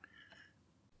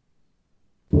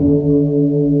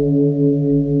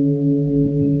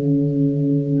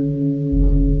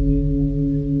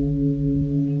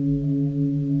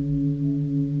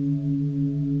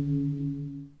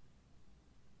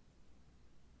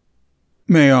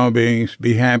May all beings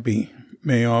be happy.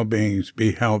 May all beings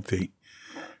be healthy.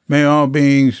 May all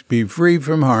beings be free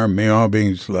from harm. May all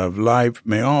beings love life.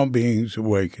 May all beings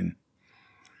awaken.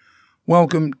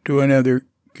 Welcome to another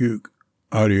Cuke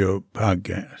Audio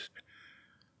podcast.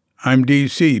 I'm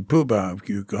DC Poobah of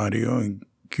Cuke Audio and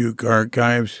Cuke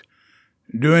Archives,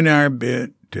 doing our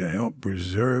bit to help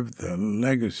preserve the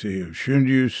legacy of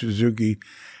Shunryu Suzuki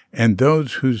and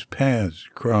those whose paths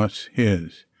cross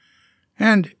his,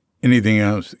 and anything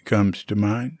else that comes to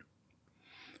mind.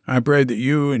 I pray that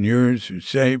you and yours are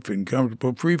safe and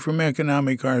comfortable, free from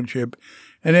economic hardship,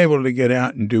 and able to get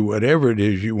out and do whatever it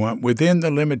is you want within the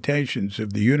limitations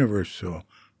of the universal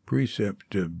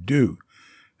precept of do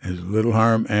as little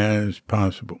harm as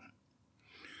possible.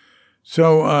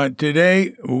 So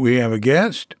today we have a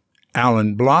guest,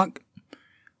 Alan Block.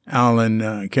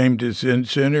 Alan came to Zen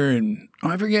Center in,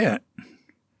 I forget,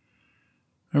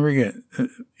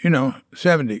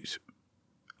 70s.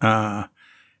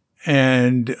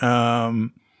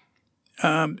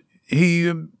 He,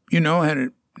 had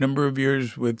a number of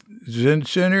years with Zen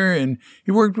Center, and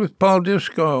he worked with Paul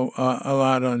Disco a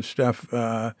lot on stuff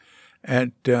at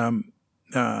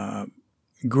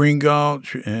Green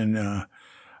Gulch, and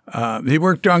he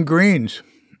worked on Green's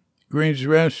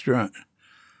Restaurant.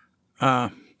 He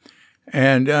talks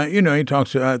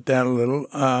about that a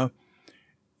little.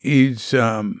 He's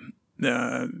got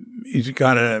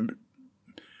an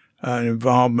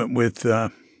involvement with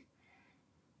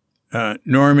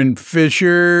Norman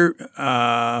Fisher.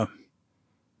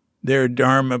 Their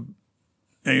Dharma,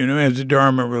 has a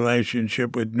Dharma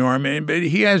relationship with Norman, but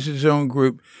he has his own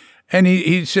group, and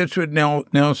he sits with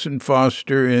Nelson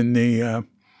Foster in the,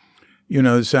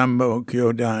 Sambo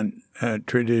Kyodan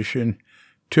tradition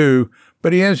too.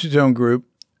 But he has his own group,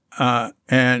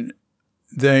 and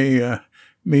they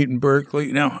meet in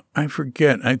Berkeley. Now, I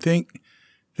forget. I think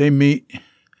they meet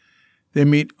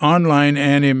online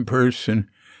and in person.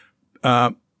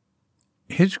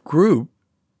 His group,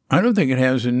 I don't think it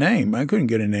has a name. I couldn't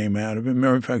get a name out of him,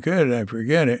 or if I could, I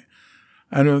forget it.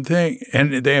 I don't think.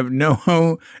 And they have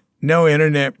no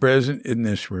internet present. Isn't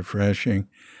this refreshing?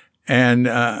 And,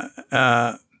 so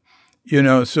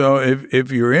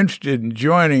if you're interested in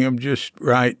joining them, just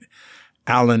write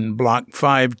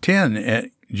alanblock510 at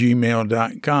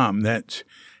gmail.com. That's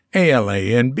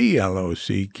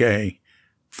ALANBLOCK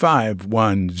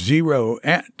 510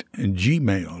 at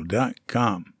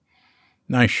gmail.com.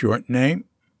 Nice short name.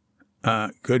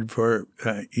 Good for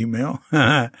email.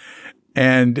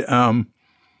 And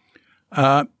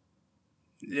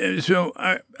so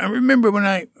I remember when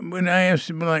I asked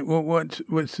him, like, well,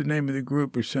 what's the name of the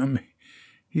group or something?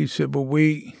 He said, well,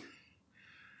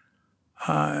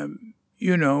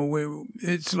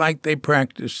 it's like they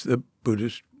practice the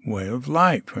Buddhist way of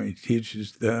life. He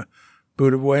teaches the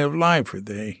Buddha way of life, or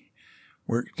they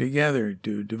work together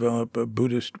to develop a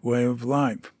Buddhist way of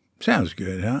life. Sounds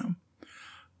good, huh?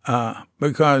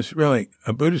 Because really,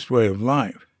 a Buddhist way of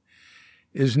life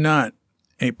is not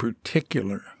a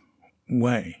particular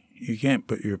way. You can't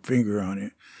put your finger on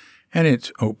it. And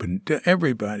it's open to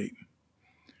everybody.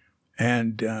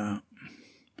 And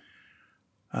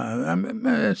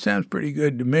that sounds pretty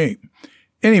good to me.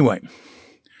 Anyway,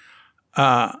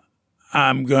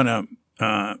 I'm going to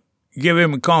give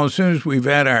him a call as soon as we've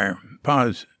had our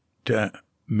pause to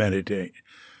meditate.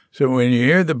 So when you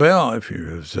hear the bell, if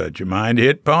you're of such a mind,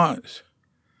 hit pause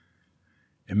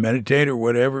and meditate or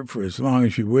whatever for as long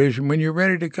as you wish. And when you're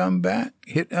ready to come back,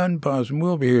 hit unpause, and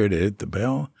we'll be here to hit the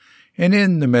bell and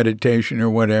end the meditation or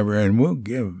whatever, and we'll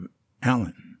give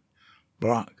Alan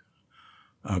Block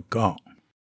a call.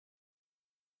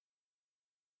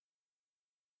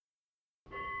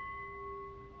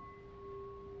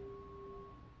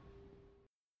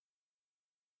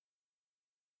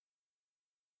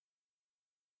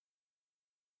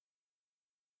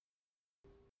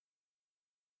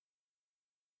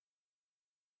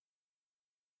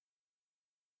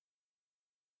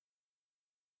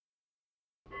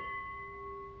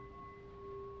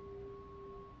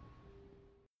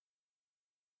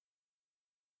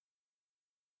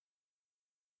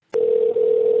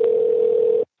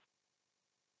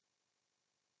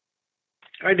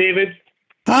 Hi, David.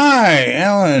 Hi,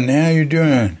 Alan. How you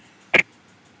doing?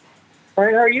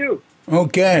 Fine, how are you?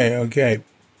 Okay.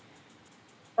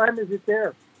 What time is it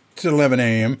there? It's 11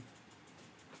 a.m.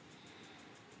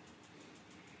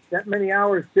 That many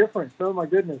hours difference. Oh, my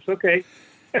goodness. Okay.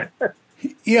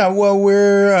 Yeah, well,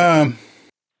 we're,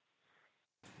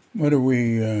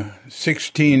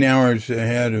 16 hours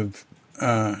ahead of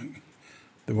the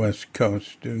west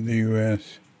coast of the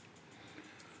U.S.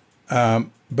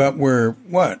 But we're,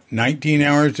 19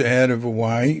 hours ahead of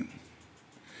Hawaii?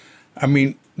 I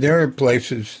mean, there are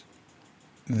places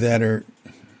that are,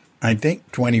 I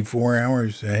think, 24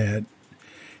 hours ahead,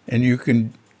 and you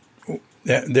can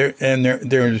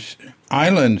there's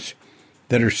islands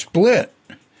that are split.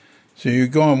 So you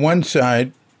go on one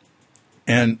side,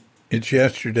 and it's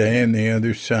yesterday, and the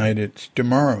other side it's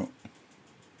tomorrow.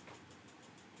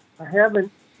 I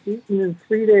haven't eaten in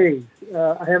 3 days.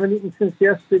 I haven't eaten since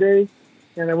yesterday,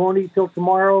 and I won't eat till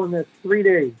tomorrow, and that's 3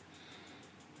 days.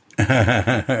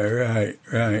 Right.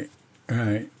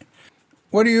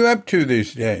 What are you up to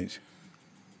these days?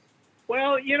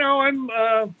 Well, I'm.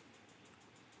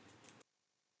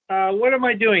 What am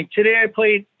I doing? Today I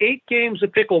played 8 games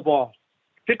of pickleball.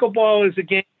 Pickleball is a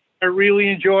game I really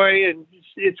enjoy, and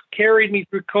it's carried me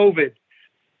through COVID.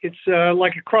 It's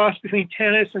like a cross between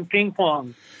tennis and ping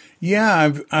pong.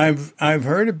 Yeah, I've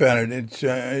heard about it.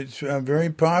 It's very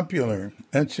popular.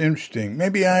 That's interesting.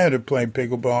 Maybe I ought to play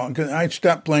pickleball because I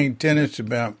stopped playing tennis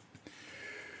about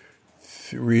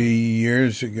 3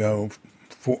 years ago,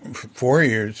 4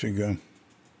 years ago.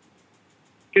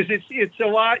 Because it's a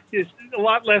lot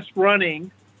less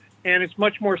running, and it's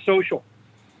much more social.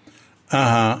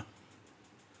 It's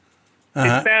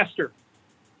faster.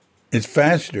 It's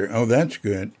faster. Oh, that's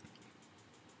good.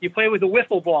 You play with a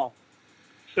wiffle ball,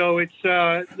 so it's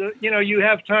you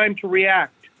have time to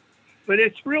react, but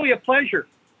it's really a pleasure.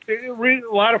 A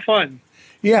lot of fun.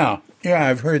 Yeah,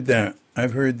 I've heard that.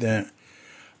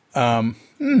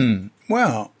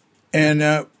 Well,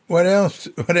 and what else?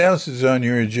 What else is on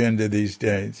your agenda these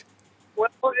days? Well,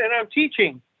 and I'm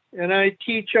teaching, and I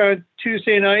teach on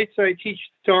Tuesday nights. I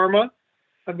teach Dharma.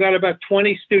 I've got about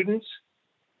 20 students,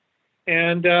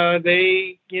 and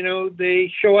they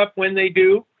show up when they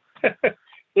do. A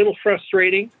little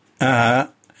frustrating. So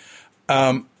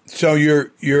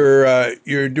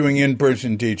you're doing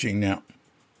in-person teaching now?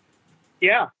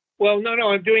 Yeah. Well,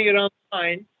 no, I'm doing it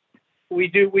online. We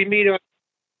meet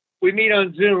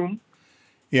on Zoom.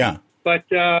 Yeah. But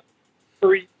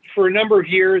for a number of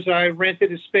years, I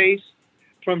rented a space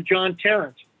from John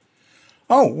Tarrant.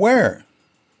 Oh, where?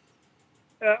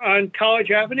 On College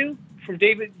Avenue from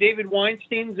David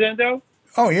Weinstein Zendo.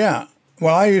 Oh, yeah.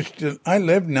 Well, I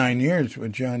lived 9 years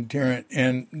with John Tarrant,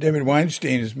 and David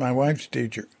Weinstein is my wife's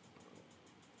teacher.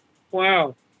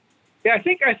 Wow. Yeah, I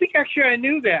think actually I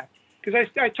knew that because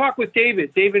I talk with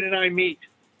David. David and I meet.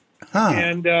 Huh.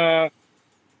 And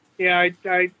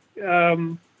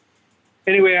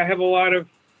anyway, I have a lot of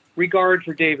regard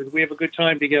for David. We have a good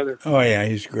time together. Oh yeah,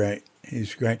 he's great.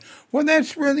 Well,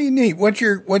 that's really neat. What's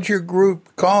your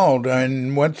group called,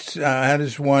 and how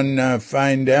does one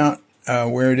find out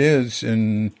where it is?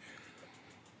 And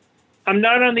I'm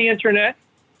not on the internet.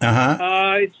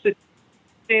 It's the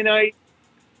Tuesday night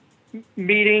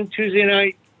meeting, Tuesday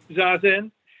night Zazen.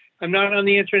 I'm not on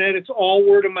the internet. It's all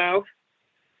word of mouth,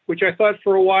 which I thought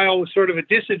for a while was sort of a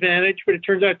disadvantage, but it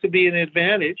turns out to be an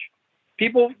advantage.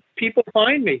 People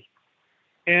find me,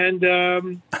 and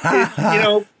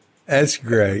that's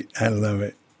great. I love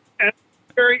it. And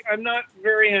I'm not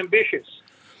very ambitious.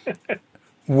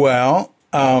 Well,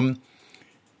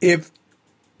 if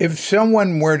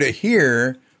someone were to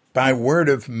hear by word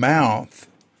of mouth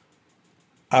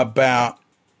about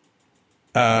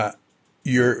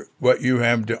what you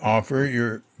have to offer,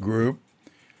 your group,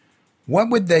 what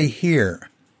would they hear?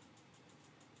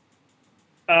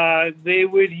 They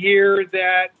would hear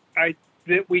that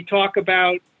we talk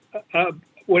about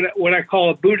what I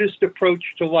call a Buddhist approach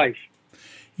to life.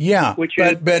 Yeah,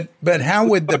 but how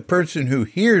would the person who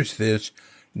hears this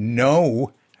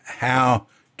know how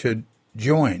to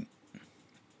join?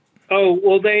 Oh,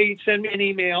 well, they send me an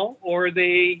email, or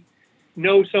they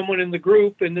know someone in the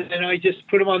group, and then I just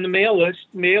put them on the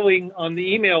mailing on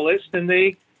the email list, and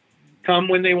they come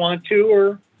when they want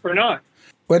to or not.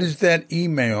 What is that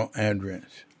email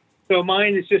address? So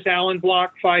mine is just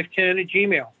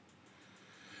alanblock510@gmail.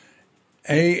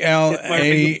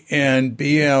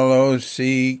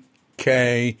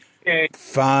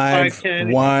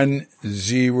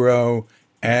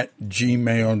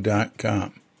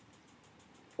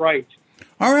 Right.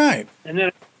 All right. And then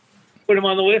I put them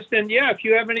on the list. And yeah, if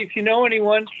you know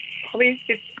anyone, I mean,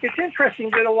 it's interesting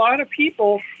that a lot of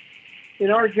people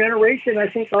in our generation, I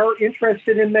think, are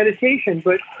interested in meditation,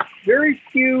 but very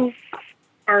few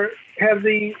have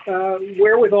the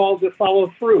wherewithal to follow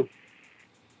through.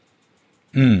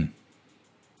 Just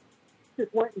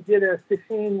went and did a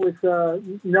session with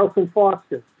Nelson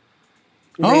Foster.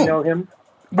 You may know him.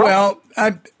 Well,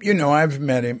 I've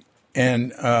met him,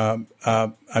 and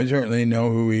I certainly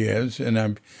know who he is, and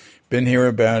I've been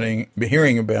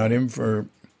hearing about him for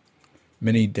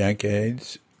many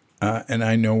decades, and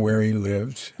I know where he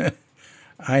lives.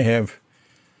 I have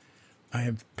I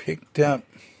have picked up,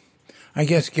 I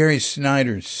guess, Gary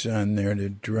Snyder's son there to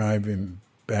drive him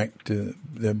back to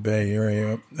the Bay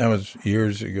Area. That was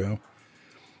years ago.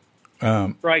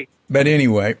 Right. But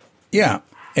anyway, yeah.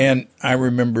 And I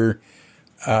remember,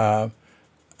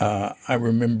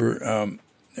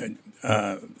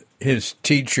 his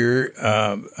teacher.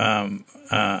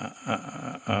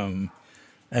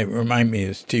 Hey, remind me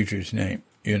his teacher's name.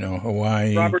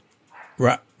 Hawaii. Robert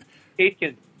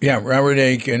Aitken. Yeah, Robert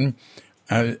Aitken.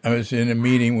 I was in a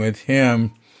meeting with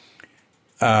him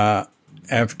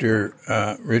after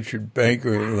Richard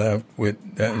Baker left with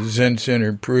Zen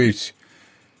Center priests,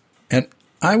 and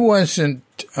I wasn't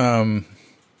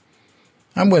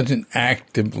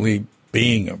actively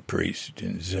being a priest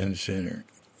in Zen Center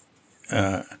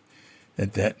at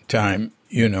that time.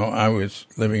 I was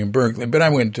living in Berkeley, but I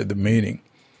went to the meeting,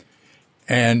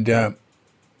 and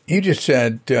he just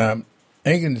said,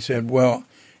 Aitken said, well,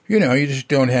 you just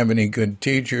don't have any good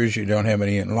teachers. You don't have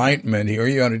any enlightenment here.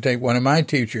 You ought to take one of my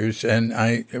teachers, and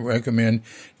I recommend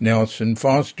Nelson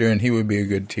Foster, and he would be a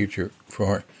good teacher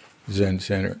for Zen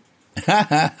Center.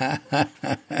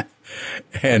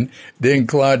 And then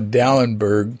Claude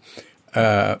Dallenberg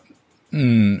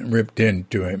ripped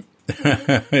into him.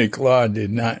 Claude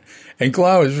did not. And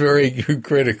Claude was very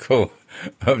critical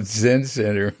of Zen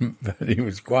Center, but he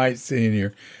was quite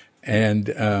senior.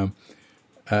 And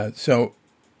so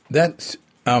that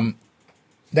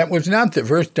was not the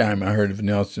first time I heard of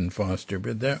Nelson Foster,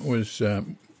 but that was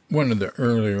one of the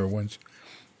earlier ones.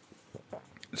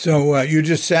 So you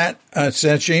just sat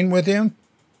sessing with him?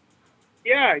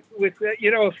 Yeah, with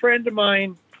a friend of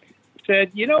mine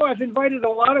said, I've invited a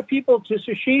lot of people to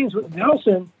sessions with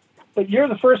Nelson, but you're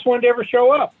the first one to ever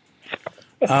show up.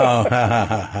 Oh,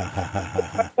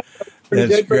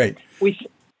 that's great.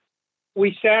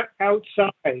 We sat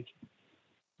outside.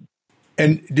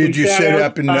 And did you sit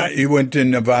up you went to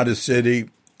Nevada City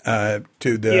to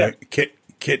the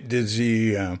Kit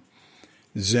Dizzy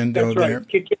Zendo there?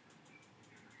 Right.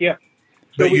 Yeah.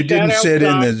 So but you didn't sit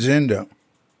in the Zendo.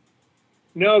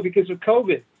 No, because of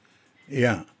COVID.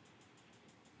 Yeah.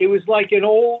 It was like an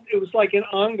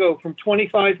ongo from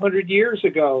 2,500 years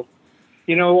ago.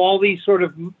 All these sort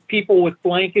of people with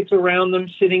blankets around them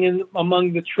sitting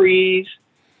among the trees.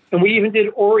 And we even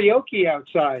did orioke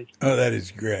outside. Oh, that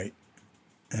is great.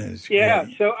 That is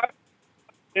great. So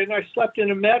I slept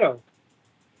in a meadow.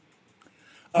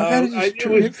 That is it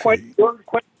was quite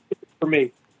for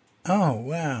me. Oh,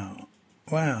 wow.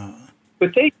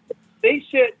 But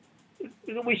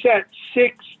we sat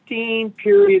 16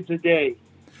 periods a day.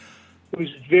 It was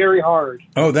very hard.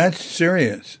 Oh, that's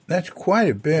serious. That's quite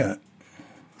a bit.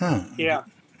 Huh. Yeah.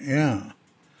 Yeah.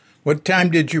 What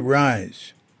time did you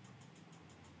rise?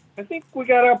 I think we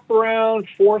got up around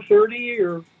 4:30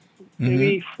 or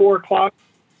maybe 4 o'clock.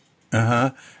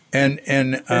 Uh-huh. And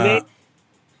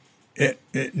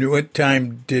what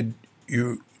time did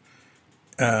you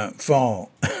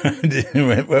fall?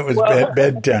 What was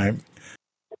bedtime?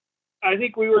 I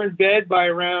think we were in bed by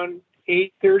around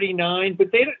 8:39,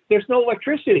 but there's no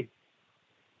electricity.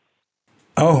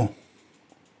 Oh.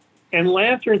 And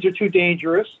lanterns are too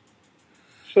dangerous.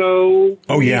 So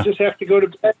you just have to go to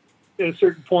bed at a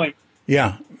certain point.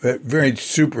 Yeah, very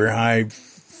super high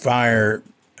fire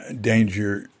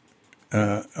danger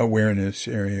awareness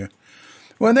area.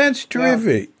 Well, that's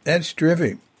terrific. Yeah. That's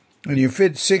terrific. And you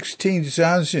fit 16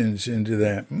 zazen's into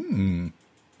that.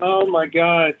 Oh, my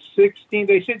God. 16.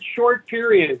 They said short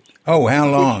periods. Oh, how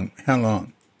long?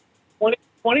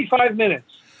 25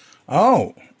 minutes.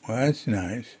 Oh, well, that's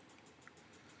nice.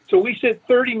 So we sit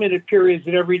 30-minute periods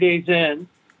at Everyday Zen.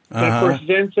 And, of course,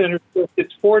 Zen Center,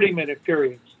 it's 40-minute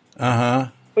periods. Uh-huh.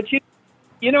 But,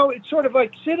 it's sort of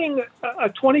like sitting a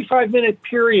 25-minute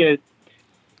period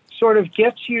sort of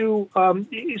gets you,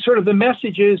 sort of the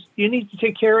message is, you need to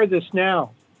take care of this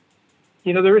now.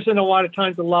 There isn't a lot of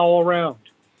time to loll around.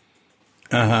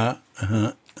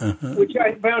 Which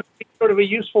I found to be sort of a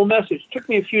useful message. It took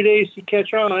me a few days to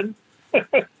catch on.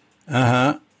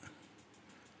 Yeah.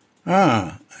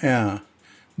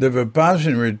 The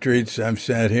Vipassana retreats I've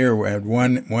sat here had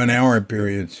 1 hour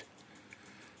periods.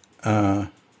 And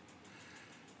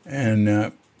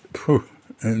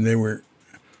they were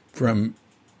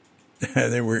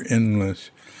they were endless.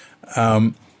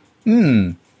 Well,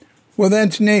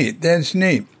 that's neat.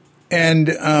 And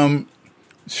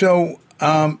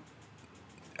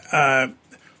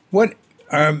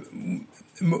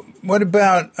what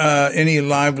about any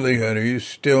livelihood? Are you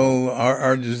still?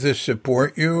 Does this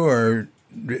support you, or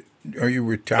are you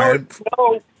retired?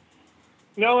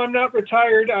 No, I'm not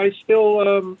retired. I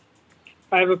still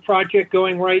I have a project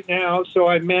going right now, so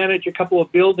I manage a couple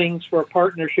of buildings for a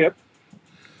partnership.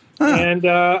 And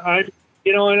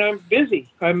I'm busy.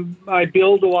 I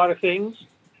build a lot of things.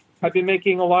 I've been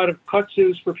making a lot of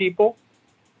kudzus for people.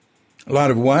 A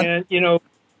lot of what? And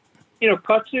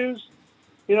kudzus.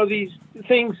 These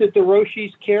things that the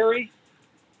Roshis carry.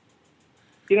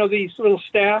 These little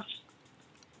staffs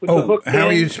with the hook. How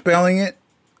are you spelling it?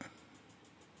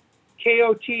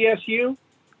 Kotsu.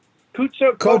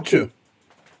 Kotsu.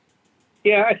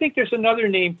 Yeah, I think there's another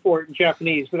name for it in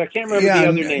Japanese, but I can't remember the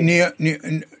other name.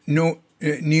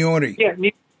 Niori. Yeah,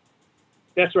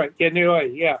 that's right. Yeah,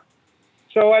 Niori. Yeah.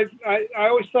 So I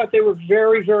always thought they were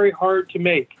very, very hard to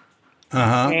make.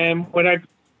 And when I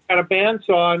got a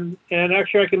bandsaw, and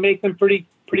actually I can make them pretty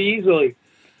easily.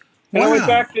 And I went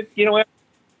back to,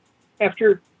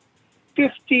 after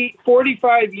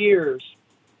 45 years,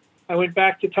 I went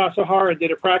back to Tassajara and did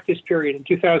a practice period in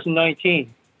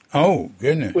 2019. Oh,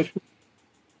 goodness.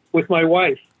 With my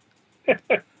wife.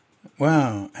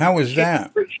 Wow. How was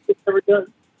that? She's never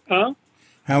done. Huh?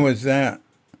 How was that?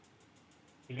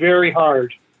 Very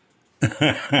hard.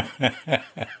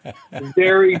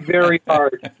 Very, very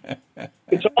hard.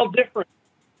 It's all different.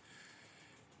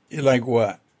 Like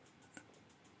what?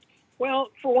 Well,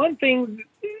 for one thing,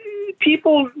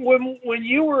 people, when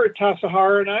you were at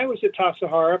Tassajara and I was at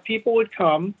Tassajara, people would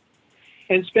come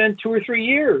and spend 2 or 3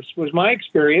 years, was my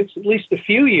experience, at least a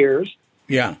few years.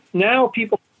 Yeah. Now the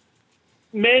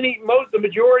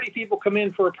majority of people come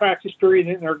in for a practice period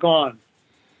and they're gone.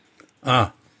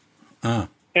 And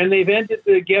they've ended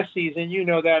the guest season. You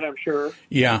know that, I'm sure.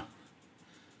 Yeah.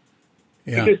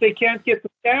 Yeah. Because they can't get the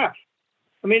staff.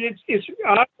 I mean, it's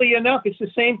oddly enough, it's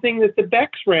the same thing that the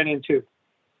Becks ran into.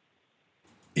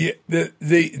 Yeah,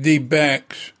 the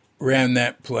Becks ran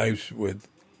that place with,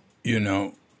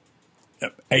 8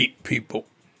 people,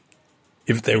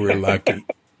 if they were lucky.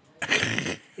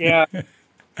 Yeah.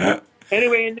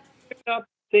 Anyway, and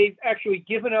they've actually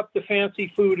given up the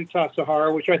fancy food at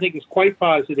Tassajara, which I think is quite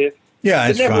positive. Yeah,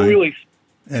 that's fine.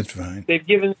 That's fine. They've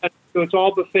given that, so it's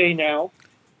all buffet now.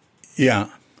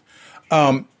 Yeah.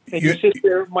 And you sit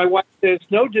there, my wife says,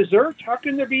 no dessert? How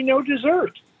can there be no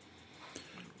dessert?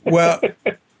 Well,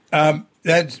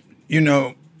 that's,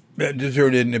 that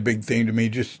dessert isn't a big thing to me.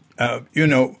 Just,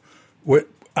 what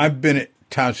I've been at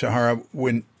Tassajara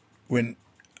when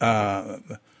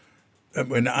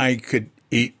I could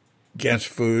eat guest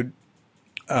food,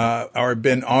 or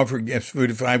been offered guest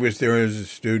food if I was there as a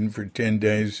student for 10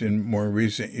 days in more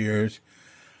recent years.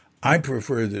 I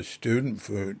prefer the student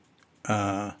food.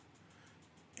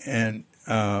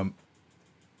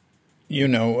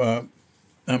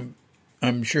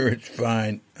 I'm sure it's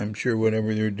fine. I'm sure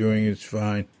whatever they're doing is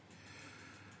fine.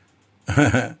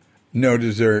 No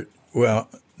dessert. Well,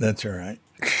 that's all right.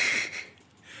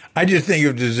 I just think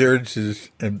of desserts as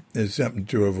something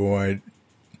to avoid.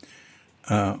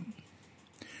 But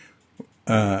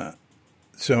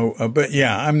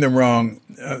yeah, I'm the wrong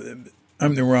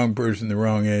person, the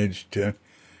wrong age to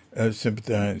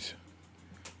sympathize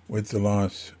with the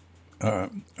loss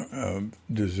of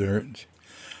desserts.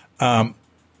 Well,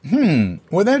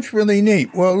 that's really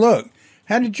neat. Well, look,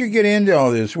 how did you get into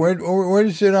all this? Where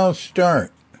does it all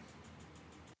start?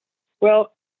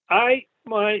 Well, my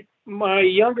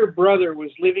younger brother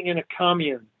was living in a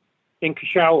commune in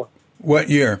Kashawa. What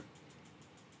year?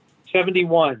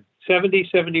 71.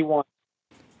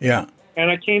 Yeah.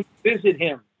 And I came to visit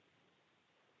him.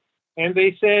 And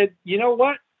they said, you know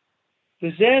what?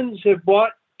 The Zens have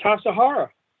bought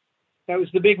Tassajara. That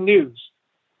was the big news.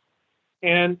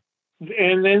 And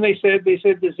then they said the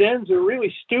Zens are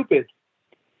really stupid.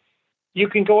 You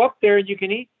can go up there and you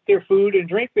can eat their food and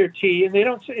drink their tea, and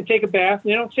and take a bath,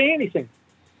 and they don't say anything.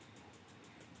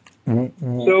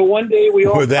 So one day we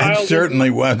all. Well, that certainly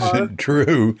wasn't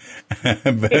true,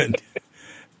 but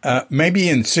maybe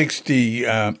in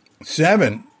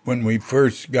 '67 when we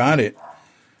first got it,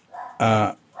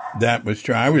 that was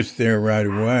true. I was there right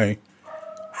away.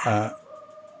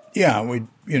 Yeah,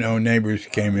 neighbors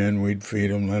came in, we'd feed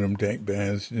them, let them take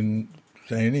baths, didn't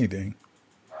say anything.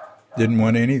 Didn't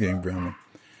want anything from them.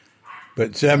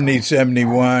 But 70,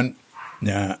 71,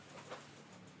 nah.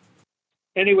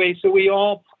 Anyway, so we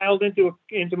all piled into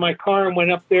my car and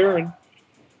went up there and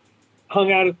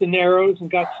hung out at the Narrows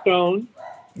and got stoned.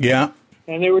 Yeah.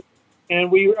 And I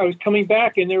was coming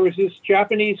back, and there was this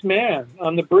Japanese man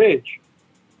on the bridge.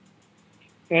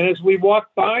 And as we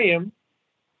walked by him,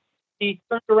 he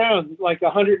turned around like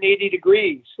 180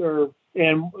 degrees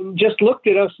and just looked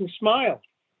at us and smiled.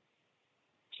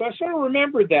 So I sort of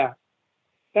remembered that.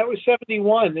 That was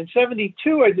 71. In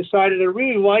 72, I decided I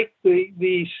really liked the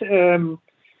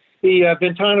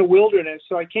Ventana Wilderness.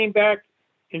 So I came back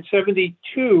in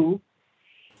 72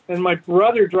 and my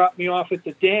brother dropped me off at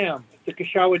the dam, at the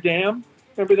Kashawa Dam.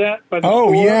 Remember that? By the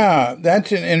store? Yeah.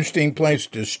 That's an interesting place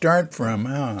to start from,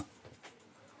 huh?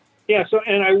 Yeah,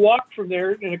 and I walked from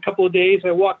there in a couple of days.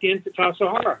 I walked into Taft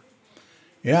Sahara.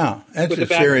 Yeah, that's a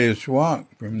serious walk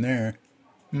from there.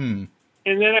 And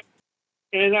then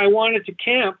I wanted to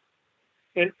camp,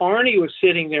 and Arnie was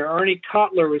sitting there. Arnie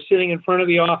Kotler was sitting in front of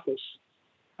the office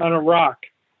on a rock.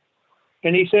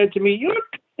 And he said to me, "You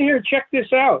come here, check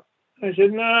this out." I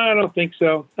said, "No, I don't think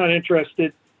so. Not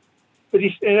interested." But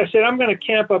I said, "I'm going to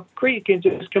camp up creek and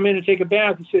just come in and take a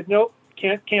bath." He said, "Nope,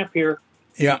 can't camp here.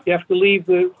 Yeah. You have to leave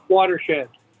the watershed."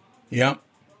 Yeah.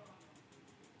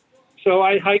 So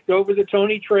I hiked over the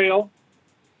Tony Trail.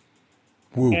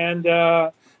 Woo. And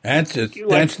that's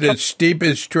the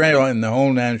steepest trail in the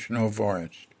whole national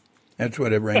forest. That's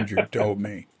what a ranger told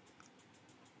me.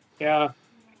 Yeah.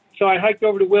 So I hiked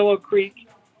over to Willow Creek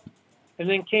and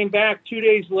then came back 2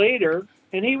 days later,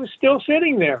 and he was still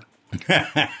sitting there.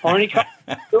 Arnie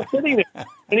still sitting there.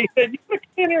 And he said, "You got to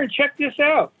come in here and check this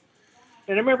out."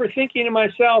 And I remember thinking to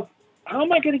myself, how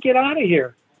am I going to get out of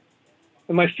here?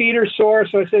 And my feet are sore,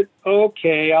 so I said,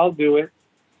 "Okay, I'll do it."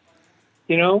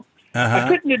 You know? I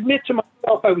couldn't admit to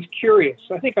myself I was curious.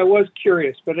 I think I was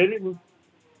curious, but I didn't.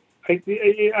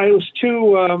 I was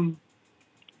too.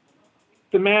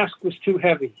 The mask was too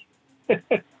heavy.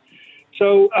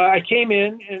 So I came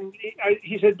in, and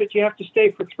he said, "But you have to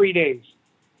stay for 3 days."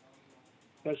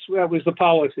 That was the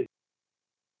policy.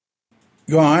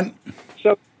 Go on.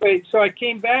 So I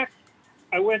came back.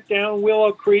 I went down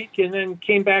Willow Creek and then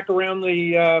came back around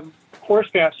the horse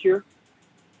pasture.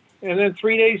 And then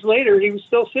 3 days later, he was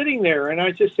still sitting there. And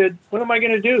I just said, "What am I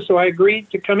going to do?" So I agreed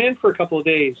to come in for a couple of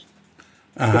days.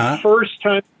 The first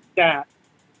time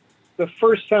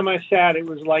I sat, it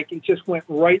was like it just went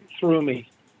right through me.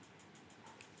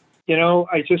 You know,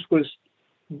 it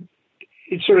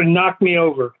sort of knocked me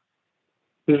over.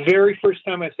 The very first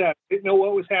time I sat, I didn't know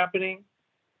what was happening.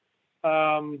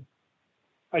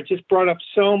 I just brought up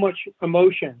so much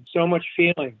emotion, so much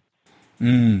feeling.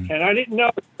 And I didn't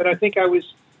know, but I think that was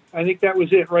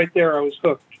it right there. I was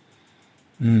hooked.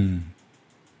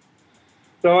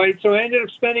 So I ended up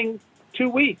spending 2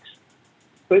 weeks.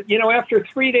 But, you know, after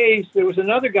 3 days, there was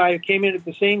another guy who came in at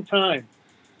the same time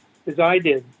as I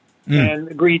did and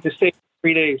agreed to stay for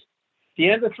 3 days. At the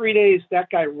end of 3 days, that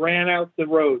guy ran out the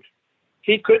road.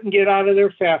 He couldn't get out of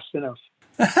there fast enough.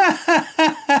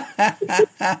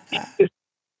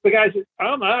 The guy said,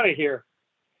 "I'm out of here."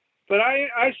 But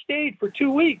I stayed for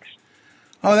 2 weeks.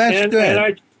 Oh, that's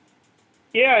good.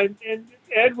 And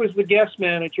Ed was the guest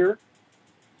manager.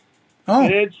 Oh.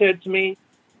 And Ed said to me,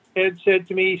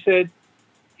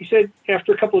 he said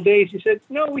after a couple of days, he said,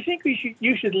 "No, we think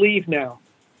you should leave now."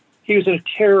 He was in a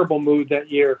terrible mood that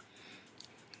year.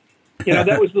 You know,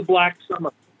 that was the Black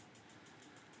Summer.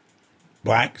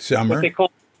 Black Summer? What they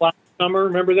call Black Summer,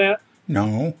 remember that?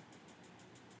 No.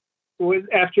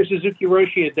 After Suzuki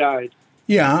Roshi had died.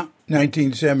 Yeah,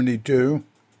 1972.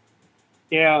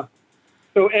 Yeah.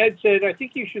 So Ed said, "I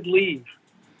think you should leave."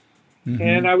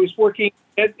 And I was working,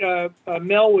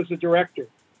 Mel was the director.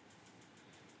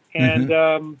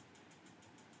 And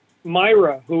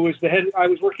Myra, who was the head, I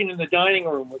was working in the dining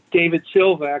room with David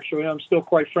Silva, actually, I'm still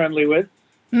quite friendly with,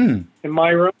 and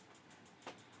Myra.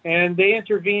 And they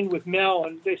intervened with Mel,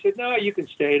 and they said, "No, you can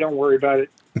stay. Don't worry about it."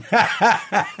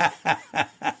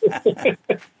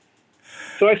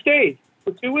 So I stayed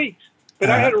for 2 weeks. But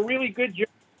I had a really good job,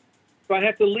 so I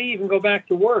had to leave and go back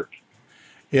to work.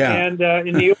 Yeah. And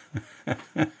in New York.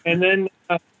 And then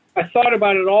I thought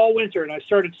about it all winter, and I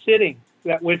started sitting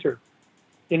that winter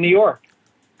in New York.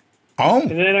 Oh.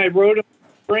 And then I wrote in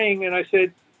the spring, and I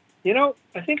said, "You know,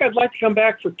 I think I'd like to come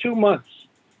back for 2 months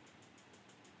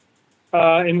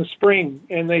in the spring."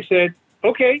 And they said,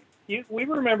 "Okay, we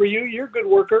remember you. You're a good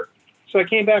worker." So I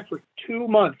came back for 2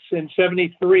 months in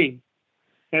 '73.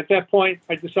 And at that point,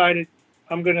 I decided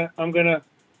I'm gonna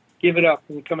give it up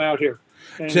and come out here.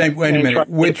 Say, wait a minute.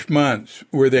 Which months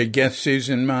were they? Guest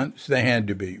season months? They had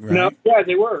to be, right? No, yeah,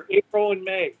 they were April and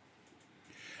May.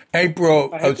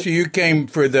 April. So you came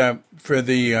for the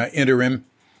interim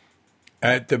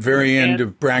at the very end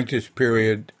of practice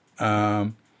period,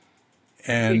 and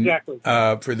exactly.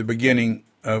 For the beginning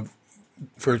of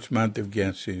first month of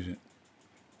guest season.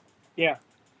 Yeah,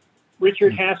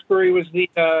 Richard Hasbury was the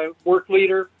work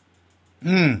leader,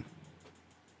 and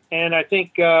I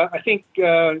think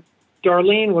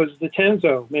Darlene was the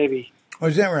Tenzo, maybe. Oh,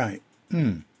 is that right?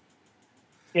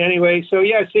 Anyway, so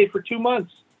yeah, I stayed for 2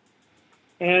 months.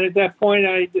 And at that point,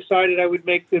 I decided I would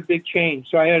make the big change.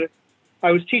 So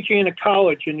I was teaching in a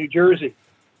college in New Jersey.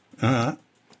 And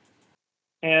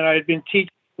I had been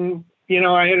teaching,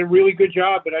 I had a really good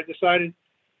job, but I decided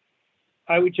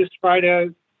I would just try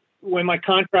to, when my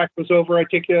contract was over, I'd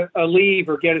take a leave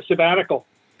or get a sabbatical.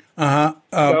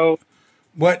 So,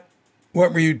 what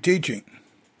were you teaching?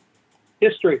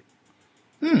 History.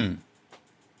 At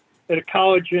a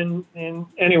college in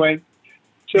anyway.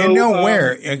 So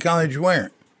where? A college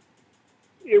where?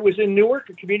 It was in Newark,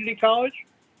 a community college.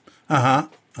 I'd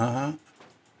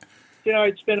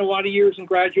spent a lot of years in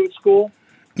graduate school.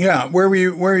 Yeah. Where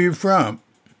were you from?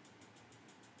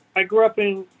 I grew up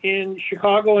in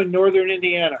Chicago and northern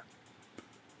Indiana.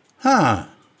 All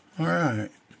right.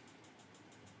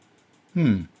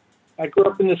 I grew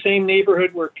up in the same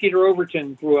neighborhood where Peter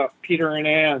Overton grew up, Peter and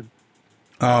Ann.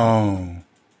 Oh.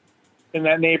 In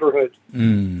that neighborhood.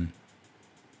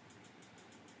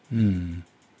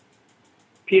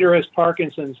 Peter has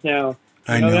Parkinson's now.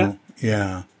 I know. That?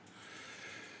 Yeah.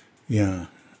 Yeah.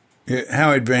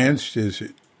 How advanced is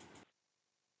it?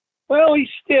 Well, he's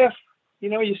stiff.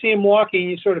 You see him walking,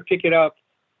 you sort of pick it up.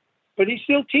 But he's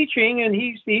still teaching, and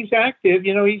he's active.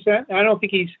 I don't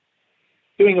think he's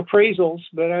doing appraisals,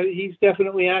 but he's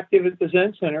definitely active at the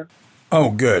Zen Center.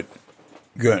 Oh, good.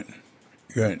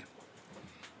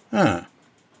 Huh.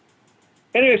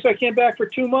 Anyway, so I came back for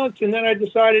 2 months, and then I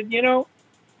decided, I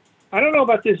don't know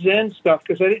about this Zen stuff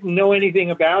because I didn't know anything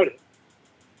about it.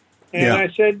 And I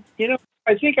said,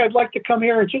 I think I'd like to come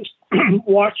here and just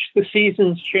watch the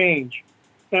seasons change.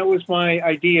 That was my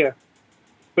idea.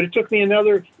 But it took me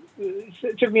another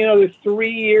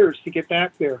 3 years to get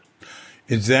back there.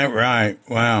 Is that right?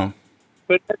 Wow.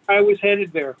 But I was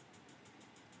headed there.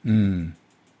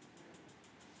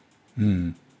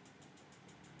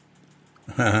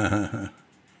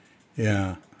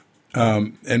 Yeah.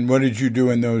 And what did you do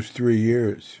in those 3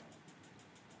 years?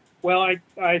 Well,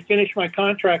 I finished my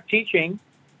contract teaching,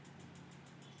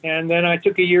 and then I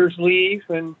took a year's leave,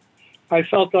 and I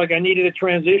felt like I needed a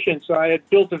transition, so I had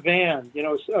built a van,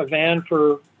 a van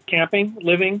for camping,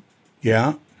 living.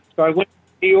 Yeah. So I went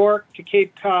to New York to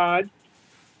Cape Cod,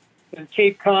 and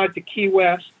Cape Cod to Key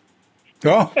West.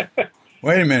 Oh,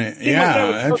 wait a minute.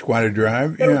 Yeah, that's quite a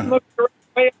drive. Yeah. That was the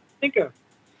way I think of.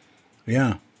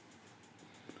 Yeah.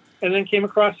 And then came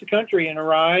across the country and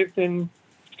arrived and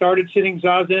started sitting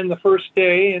Zazen the first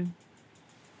day, and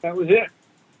that was it.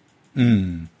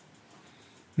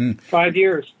 5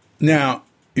 years. Now,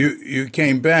 you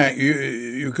came back.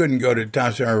 You couldn't go to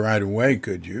Tassajara right away,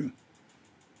 could you?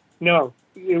 No.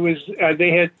 It was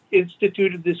they had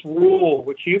instituted this rule,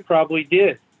 which you probably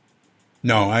did.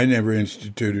 No, I never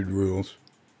instituted rules.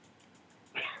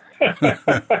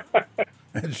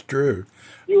 That's true.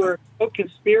 You were a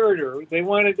conspirator.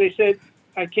 They said,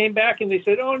 I came back and they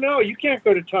said, oh, no, you can't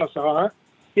go to Tassajara.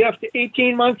 You have to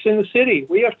 18 months in the city.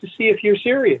 We have to see if you're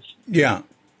serious. Yeah.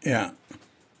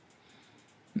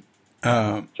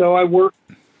 So I worked.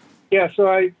 Yeah,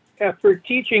 after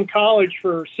teaching college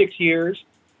for 6 years,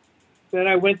 then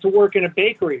I went to work in a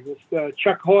bakery with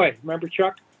Chuck Hoy. Remember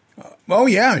Chuck? Oh,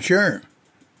 yeah, sure.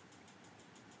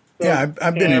 So, yeah,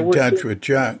 I've been in touch with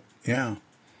Chuck. Yeah.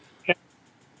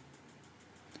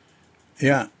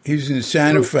 Yeah, he's in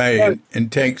Santa Fe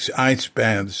and takes ice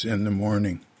baths in the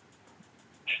morning.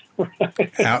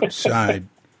 Right. Outside.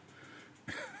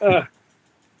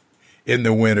 In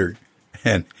the winter.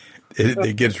 And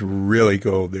it gets really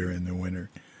cold there in the winter.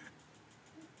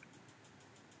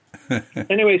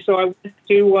 Anyway, so I went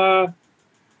to.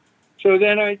 So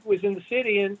then I was in the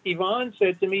city, and Yvonne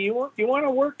said to me, "You want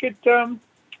to work at?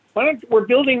 We're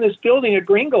building this building at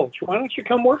Green Gulch. Why don't you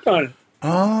come work on it?"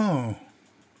 Oh.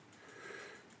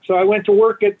 So I went to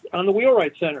work on the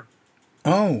Wheelwright Center.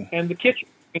 Oh. And the kitchen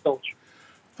at Green Gulch.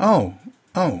 Oh.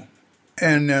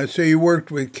 And so you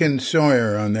worked with Ken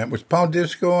Sawyer on that. Was Paul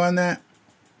Disco on that?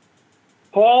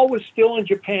 Paul was still in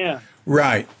Japan.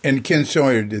 Right, and Ken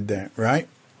Sawyer did that, right?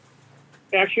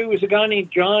 Actually, it was a guy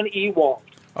named John Ewald.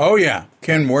 Oh, yeah.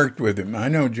 Ken worked with him. I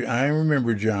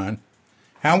remember John.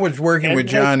 How was working with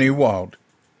John Ewald?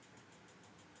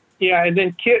 Yeah, and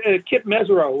then Kip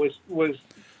Mesereau was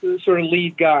the sort of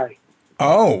lead guy.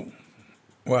 Oh.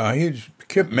 Well,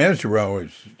 Kip Mesereau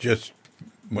is just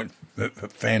a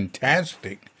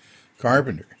fantastic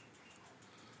carpenter.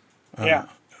 Yeah.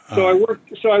 So I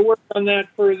worked on that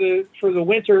for the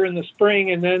winter and the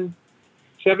spring, and then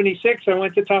 1976 I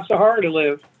went to Tassajara to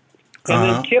live. And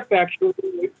then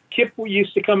Kip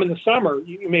used to come in the summer,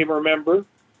 you may remember.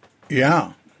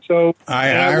 Yeah. So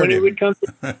when he would come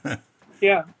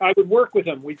yeah, I would work with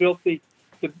him. We built the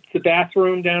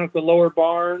bathroom down at the lower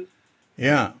barn.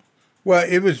 Yeah. Well,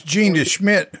 it was Gene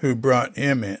DeSchmidt who brought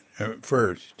him in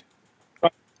first.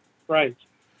 Right.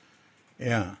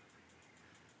 Yeah.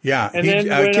 Yeah. And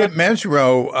then Kip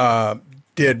Mesereau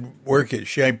did work at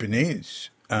Chez Panisse,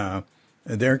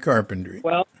 their carpentry.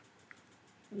 Well,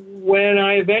 when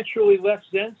I eventually left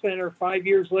Zen Center 5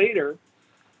 years later,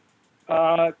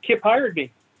 Kip hired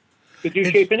me to do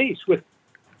Chez Panisse with.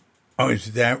 Oh,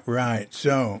 is that right?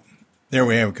 So there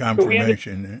we have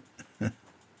confirmation.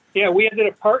 We ended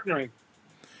up partnering.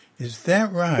 Is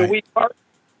that right? So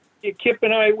Kip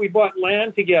and I, we bought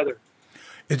land together.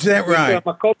 Is that right?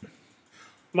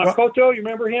 Makoto, you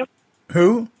remember him?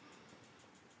 Who?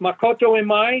 Makoto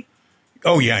Imai.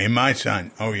 Oh yeah, Imai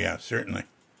son. Oh yeah, certainly.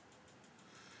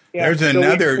 Yeah, there's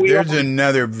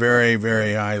another very,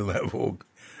 very high level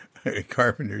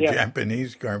carpenter,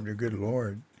 Japanese carpenter. Good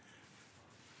Lord.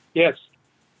 Yes.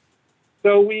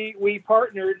 So we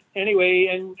partnered anyway,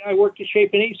 and I worked at Chez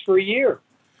Panisse for a year.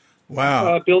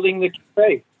 Wow. Building the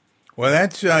cafe. Well,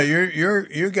 that's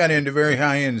you got into very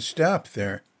high end stuff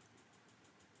there.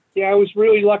 Yeah, I was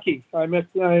really lucky. I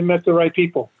met the right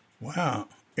people. Wow.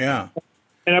 Yeah.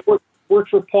 And I worked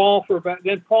for Paul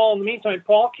then Paul, in the meantime,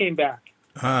 Paul came back.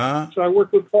 Uh-huh. So I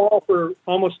worked with Paul for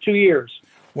almost 2 years.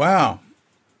 Wow.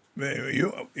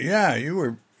 You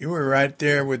were right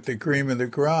there with the cream of the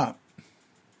crop.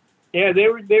 Yeah, they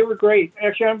were great.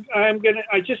 Actually,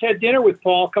 I just had dinner with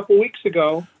Paul a couple weeks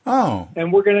ago. Oh.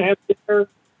 And we're going to have dinner.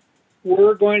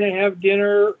 We're going to have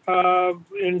dinner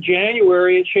in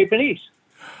January at Chez Panisse.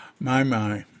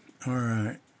 My. All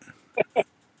right.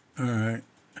 All right.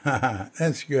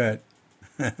 That's good.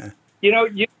 You know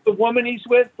the woman he's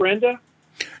with, Brenda?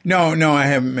 No, I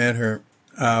haven't met her.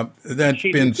 That's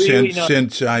She's been really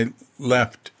since I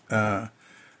left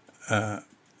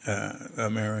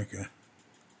America.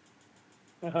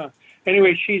 Uh-huh.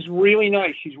 Anyway, she's really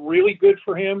nice. She's really good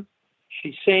for him.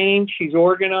 She's sane, she's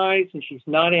organized, and she's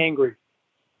not angry.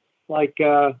 Like,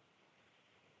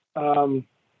 I'm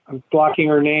blocking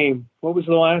her name. What was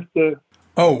the last?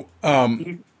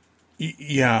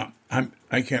 Yeah,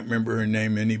 I can't remember her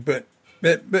name any, but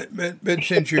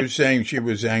since you're saying she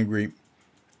was angry,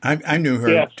 I knew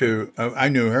her too. I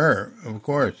knew her, of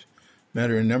course, met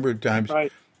her a number of times,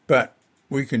 right. But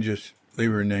we can just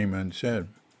leave her name unsaid.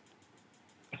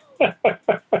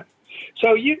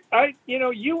 So you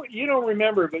don't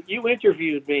remember, but you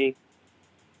interviewed me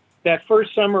that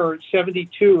first summer at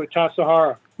 72 at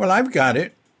Tassajara. Well, I've got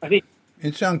it. I think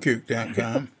it's on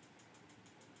Kook.com.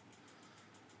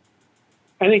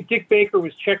 I think Dick Baker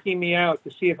was checking me out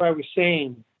to see if I was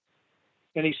sane,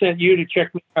 and he sent you to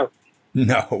check me out.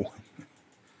 No.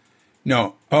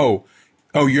 Oh,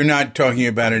 you're not talking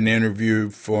about an interview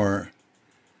for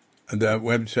the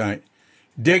website.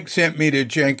 Dick sent me to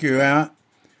check you out.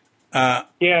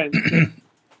 Yeah.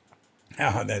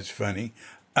 Oh, that's funny.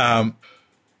 I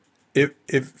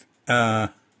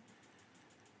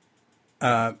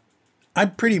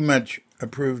pretty much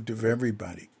approved of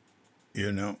everybody,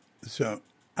 so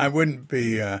I wouldn't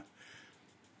be, I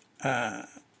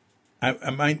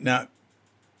might not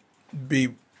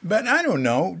be, but I don't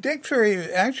know. Dick's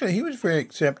he was very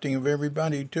accepting of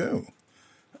everybody too.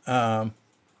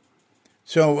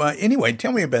 So anyway,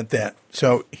 tell me about that.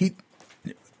 So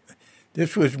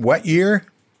this was what year?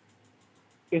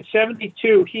 In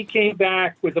 72, he came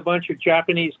back with a bunch of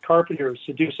Japanese carpenters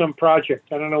to do some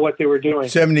project. I don't know what they were doing.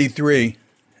 73,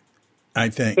 I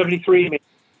think. 73, maybe.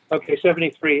 Okay,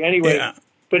 73. Anyway, yeah.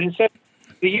 But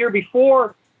the year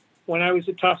before, when I was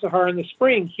at Tassajara in the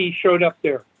spring, he showed up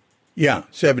there. Yeah,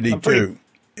 72.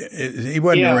 He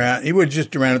wasn't around. He was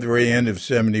just around at the very end of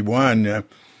 71.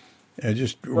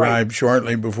 Just arrived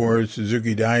shortly before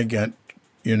Suzuki Dai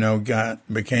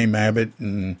became Abbott,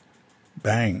 and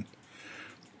bang.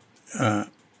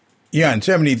 In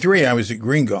 73, I was at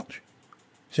Green Gulch.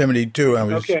 72, I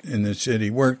was in the city,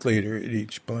 work leader at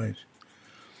each place.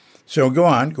 So go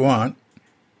on.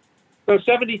 So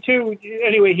 72,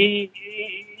 anyway, he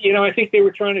I think they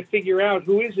were trying to figure out,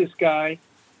 who is this guy?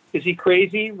 Is he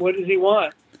crazy? What does he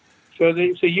want? So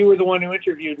you were the one who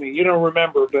interviewed me. You don't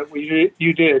remember, but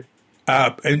you did.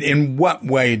 In what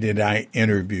way did I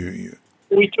interview you?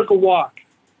 We took a walk.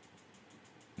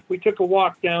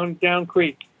 Down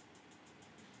creek.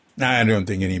 I don't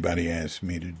think anybody asked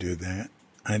me to do that.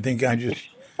 I think I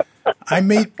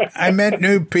met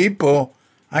new people.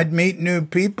 I'd meet new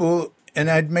people and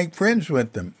I'd make friends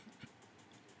with them.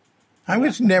 I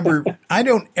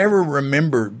don't ever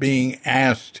remember being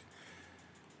asked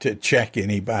to check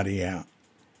anybody out.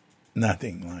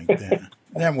 Nothing like that.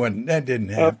 That didn't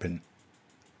happen.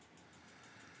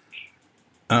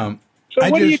 I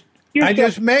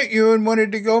just met you and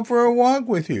wanted to go for a walk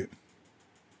with you.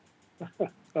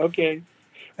 Okay.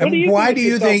 And why do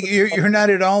you think you're not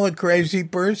at all a crazy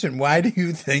person? Why do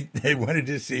you think they wanted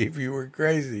to see if you were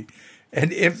crazy?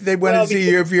 And if they want to see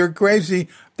you, if you're crazy,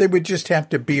 they would just have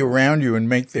to be around you and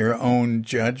make their own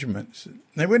judgments.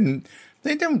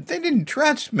 They didn't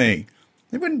trust me.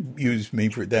 They wouldn't use me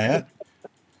for that.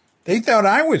 They thought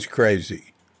I was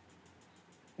crazy.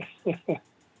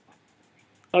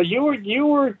 You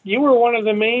were one of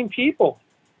the main people.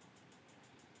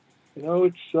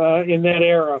 It's in that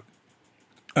era.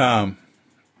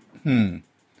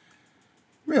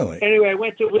 Really? Anyway, I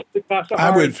went to live with Casa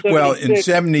Har in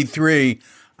 73,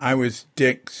 I was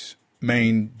Dick's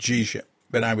main G-ship,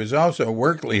 but I was also a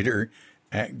work leader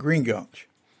at Green Gulch,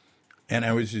 and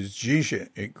I was his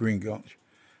G-ship at Green Gulch.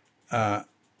 I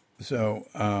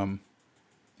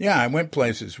went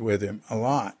places with him a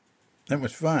lot. That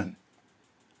was fun.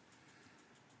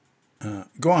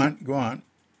 Go on.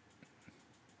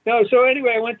 No, so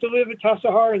anyway, I went to live at Casa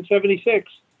Har in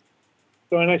 76.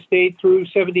 So, and I stayed through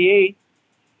 78.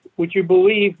 Would you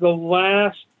believe the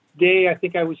last day I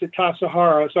think I was at Casa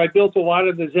Har? So I built a lot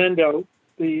of the Zendo,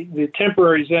 the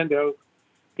temporary Zendo,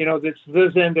 that's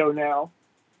the Zendo now.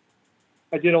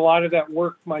 I did a lot of that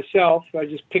work myself. I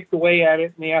just picked away at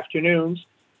it in the afternoons.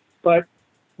 But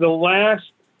the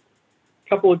last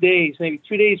couple of days, maybe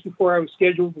 2 days before I was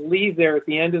scheduled to leave there at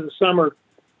the end of the summer,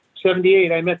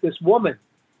 78, I met this woman.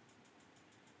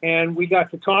 And we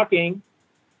got to talking.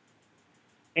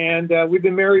 And we've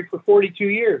been married for 42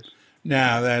 years.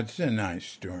 Now, that's a nice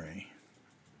story.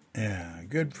 Yeah,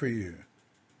 good for you.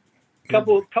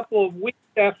 Couple of weeks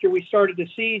after we started to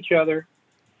see each other,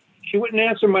 she wouldn't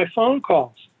answer my phone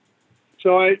calls.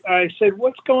 So I said,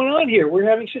 what's going on here? We're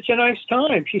having such a nice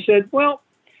time. She said, well,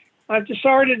 I've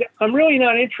decided I'm really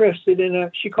not interested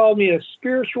in she called me a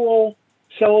spiritual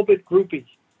celibate groupie.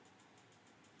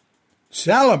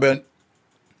 Celibate?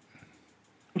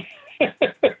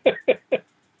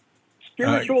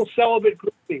 Spiritual celibate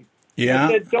groupie. Yeah.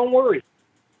 I said, don't worry.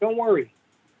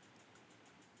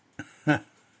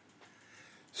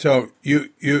 So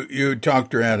you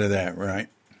talked her out of that, right?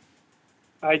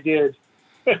 I did.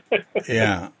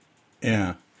 Yeah.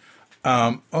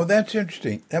 That's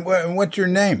interesting. And what's your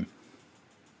name?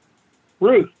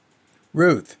 Ruth.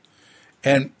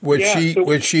 And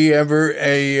was she ever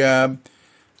a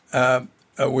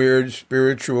weird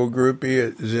spiritual groupie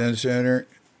at Zen Center?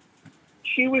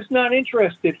 She was not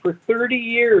interested. For 30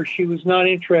 years, she was not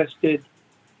interested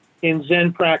in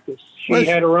Zen practice. She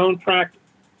had her own practice.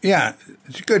 Yeah,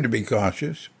 it's good to be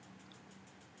cautious.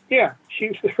 Yeah, she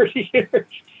was 30 years.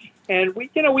 And we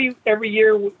every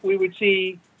year we would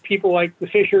see people like the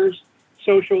Fishers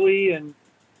socially, and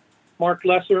Mark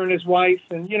Lesser and his wife.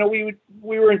 And, we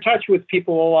were in touch with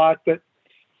people a lot. But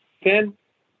then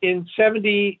in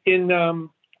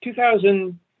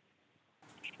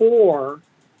 2004,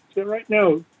 is that right?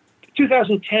 No,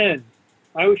 2010,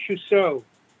 I was Shuso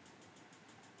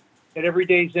at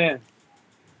Everyday Zen.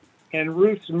 And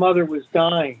Ruth's mother was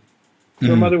dying.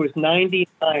 Her mother was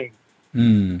 99.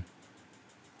 And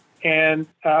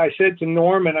I said to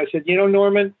Norman,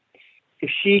 Norman, if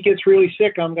she gets really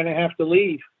sick, I'm going to have to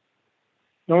leave.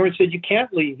 Norman said, you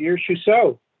can't leave. You're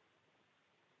Shuso.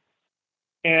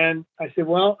 And I said,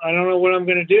 well, I don't know what I'm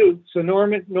going to do. So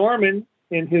Norman,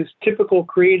 in his typical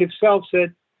creative self,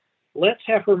 said, let's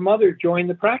have her mother join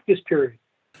the practice period.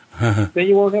 Then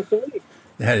you won't have to leave.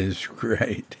 That is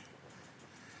great.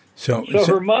 So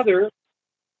her mother,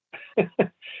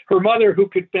 who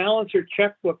could balance her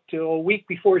checkbook till a week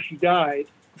before she died,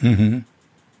 joined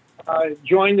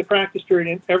the practice period.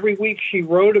 And every week she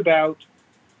wrote about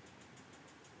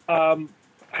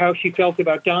how she felt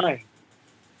about dying.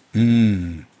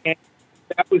 And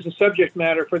that was the subject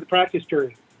matter for the practice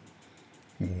period.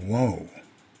 Whoa.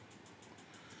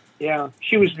 Yeah,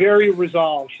 she was very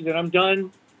resolved. She said, I'm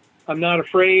done. I'm not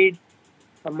afraid.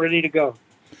 I'm ready to go.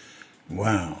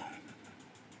 Wow.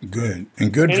 Good.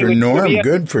 And good for Norm.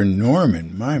 Good for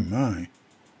Norman. My.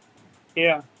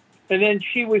 Yeah. And then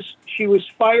she was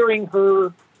firing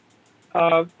her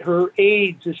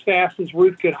aides as fast as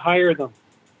Ruth could hire them,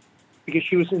 because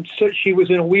she was in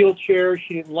a wheelchair.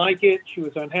 She didn't like it. She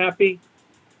was unhappy.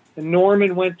 And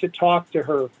Norman went to talk to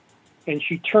her, and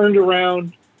she turned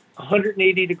around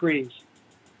 180 degrees.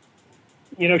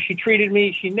 She treated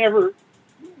me. She never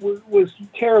was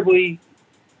terribly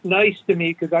nice to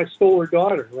me because I stole her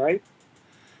daughter, right?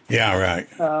 Yeah, right.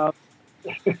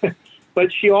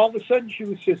 But all of a sudden, she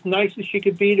was just nice as she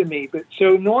could be to me. But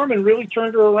so Norman really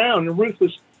turned her around, and Ruth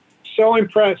was so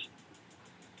impressed.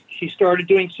 She started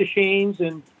doing sesshin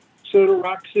and Soto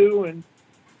Raksu and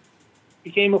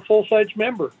became a full-fledged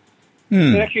member.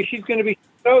 And actually, she's going to be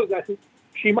Shuso. I think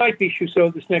she might be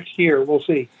Shuso this next year. We'll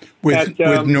see. With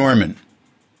Norman?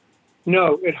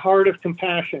 No, at Heart of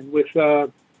Compassion with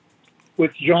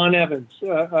with John Evans,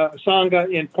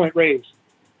 Sangha in Point Reyes.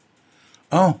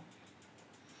 Oh.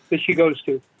 That she goes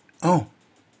to. Oh.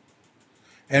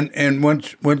 And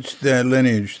what's the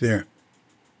lineage there?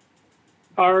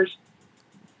 Ours.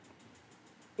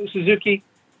 Suzuki.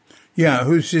 Yeah,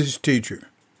 who's his teacher?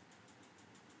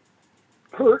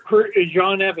 Her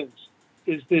John Evans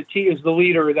is the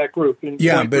leader of that group.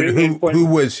 Yeah, but who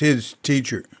was his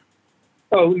teacher?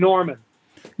 Oh, Norman.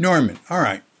 Norman. All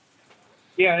right.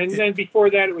 Yeah, and then before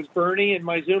that it was Bernie and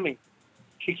Maizumi.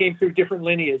 She came through different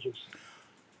lineages.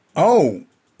 Oh,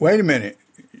 wait a minute.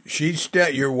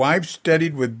 Your wife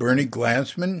studied with Bernie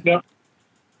Glassman? No.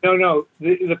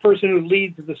 The person who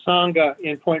leads the Sangha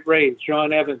in Point Reyes,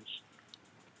 John Evans.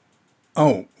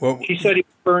 Oh, well. She studied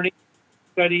with Bernie,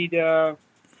 studied with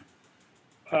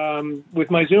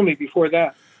Maizumi before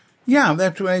that. Yeah,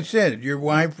 that's what I said. Your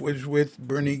wife was with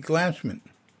Bernie Glassman.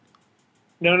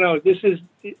 No. This is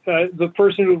the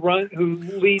person who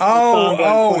leads the Sangha.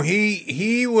 Oh,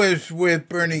 he was with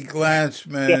Bernie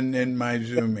Glassman and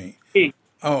Maizumi. He.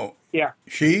 Oh. Yeah.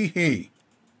 He.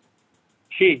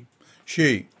 She.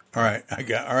 All right.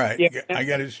 Yeah. I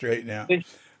got it straight now.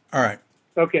 All right.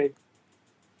 Okay.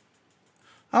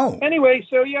 Oh. Anyway,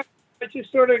 so yeah, I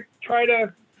just sort of try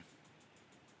to,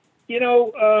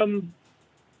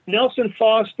 Nelson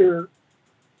Foster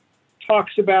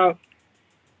talks about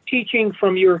teaching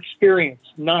from your experience,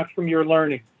 not from your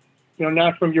learning,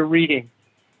 not from your reading.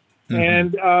 Mm-hmm.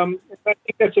 And I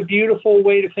think that's a beautiful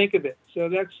way to think of it. So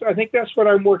I think that's what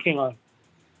I'm working on.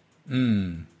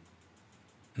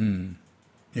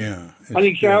 Yeah. I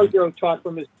think Xiaozhou taught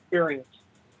from his experience.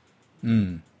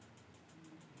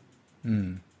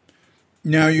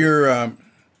 Now your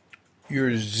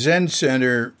Zen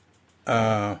Center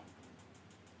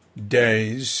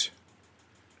days,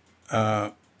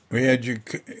 we had you,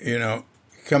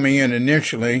 coming in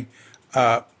initially,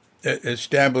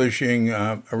 establishing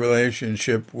a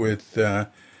relationship with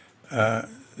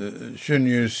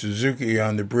Shunryu Suzuki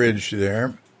on the bridge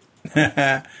there.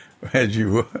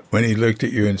 When he looked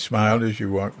at you and smiled as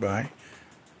you walked by.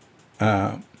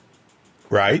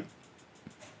 Right?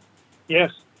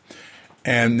 Yes.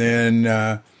 And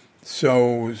then,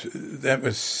 so that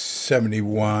was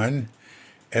 71.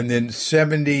 And then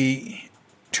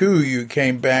 72, you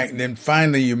came back. And then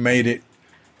finally you made it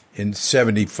in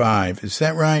 75. Is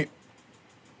that right?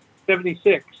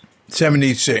 76.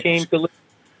 76. Came to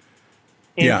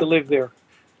live there.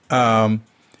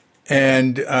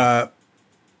 And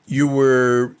you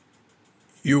were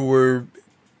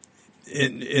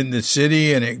in the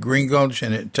city and at Green Gulch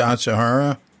and at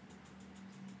Tassajara?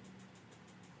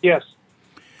 Yes.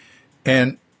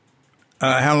 And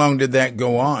how long did that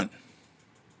go on?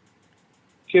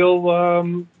 Till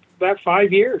about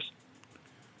 5 years.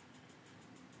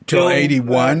 Till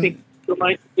 81? I think till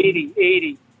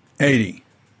 80. 80.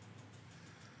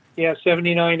 Yeah,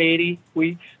 79, 80.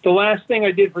 The last thing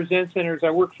I did for Zen Center is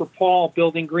I worked for Paul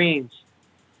building greens.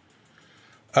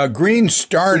 Green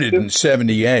started in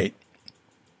 78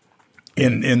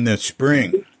 in the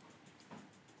spring.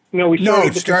 No,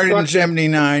 it started in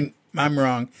 79. I'm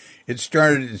wrong. It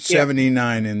started in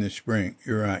 79 in the spring.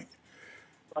 You're right.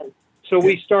 Right. So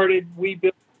we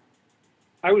built.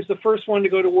 I was the first one to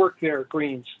go to work there at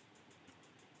Greens.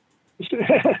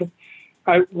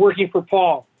 Working for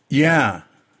Paul. Yeah.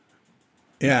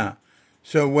 Yeah.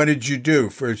 So what did you do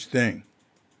first thing?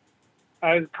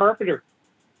 I was a carpenter.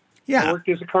 Yeah. I worked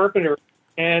as a carpenter,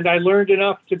 and I learned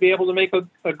enough to be able to make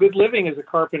a good living as a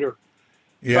carpenter.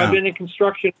 Yeah. So I've been in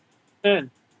construction then.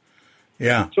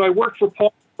 Yeah. So I worked for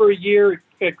Paul for a year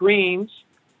at Greens,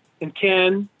 and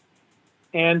Ken,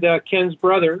 and Ken's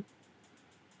brother.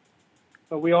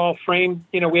 We all framed,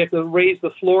 we had to raise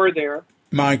the floor there.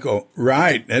 Michael,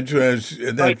 right. That's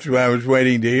what I was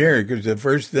waiting to hear, because the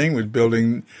first thing was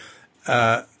building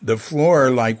the floor,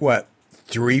 like what,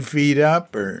 3 feet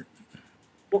up or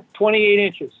 28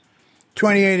 inches.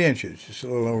 28 inches, just a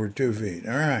little over 2 feet.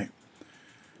 All right.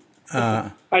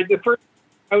 I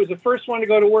was the first one to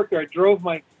go to work there. I drove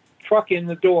my truck in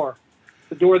the door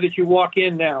that you walk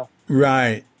in now.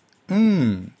 Right.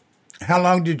 How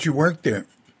long did you work there?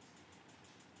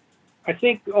 I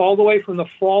think all the way from the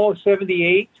fall of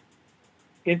 78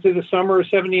 into the summer of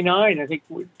 79. I think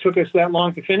it took us that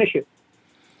long to finish it.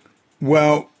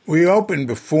 Well, we opened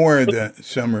before the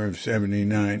summer of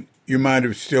 79. You might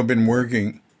have still been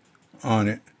working on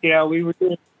it. Yeah, we were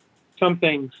doing some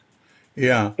things.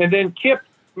 Yeah. And then Kip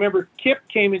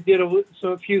came and did a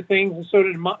few things, and so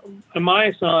did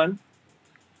Amaya-san.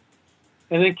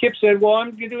 And then Kip said, well,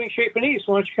 I'm doing Chez Panisse.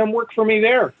 Why don't you come work for me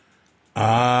there?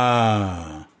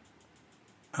 Wow.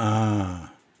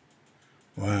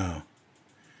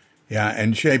 Yeah,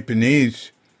 and Chez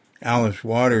Panisse, Alice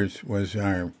Waters was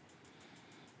our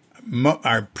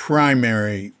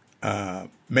primary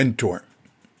mentor.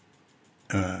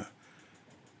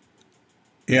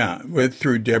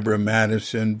 Through Deborah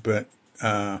Madison, but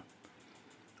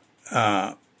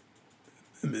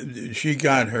she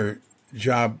got her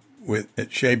job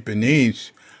at Chez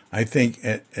Panisse, I think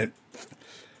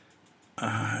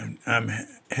I'm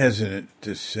hesitant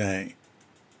to say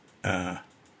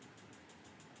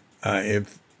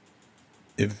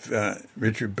if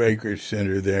Richard Baker sent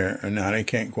her there or not. I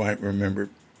can't quite remember,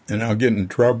 and I'll get in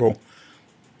trouble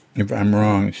if I'm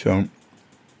wrong. So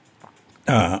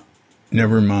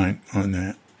never mind on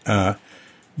that.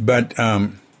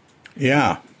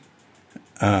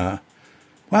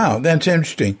 Wow, that's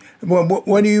interesting. Well,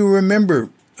 what do you remember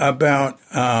about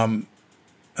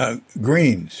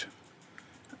Greens?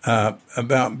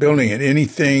 About building it?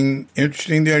 Anything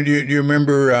interesting there? Do you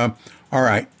remember? All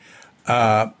right.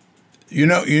 Do you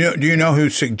know who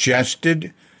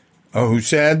suggested or who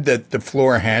said that the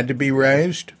floor had to be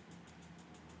raised?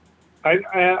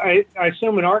 I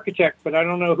assume an architect, but I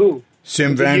don't know who.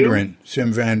 Sim Vanderen.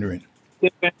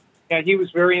 Yeah, he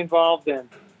was very involved then.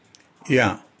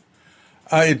 Yeah.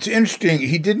 It's interesting.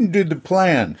 He didn't do the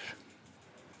plans.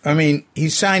 I mean, he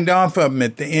signed off of them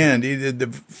at the end. He did the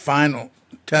final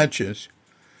touches.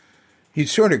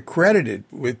 He's sort of credited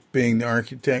with being the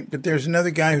architect, but there's another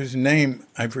guy whose name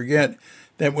I forget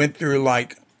that went through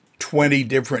like 20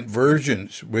 different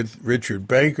versions with Richard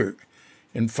Baker,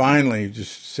 and finally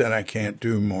just said, I can't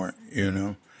do more,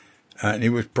 and he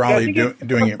was probably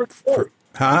doing it for,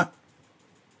 huh?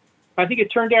 I think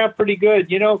it turned out pretty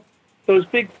good. Those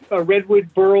big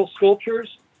redwood burl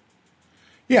sculptures?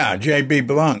 Yeah, J.B.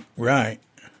 Blount, right.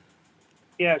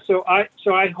 Yeah, so I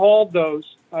hauled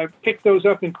those. I picked those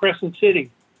up in Crescent City.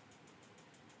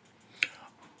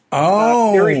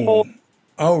 Oh, Jerry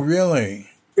Fuller, really?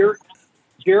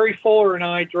 Jerry Fuller and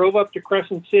I drove up to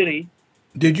Crescent City.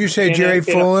 Did you say Jerry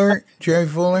Fuller? Jerry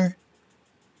Fuller?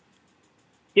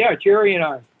 Yeah, Jerry and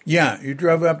I. Yeah, you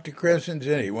drove up to Crescent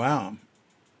City. Wow.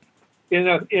 In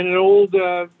an old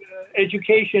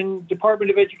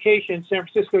Department of Education, San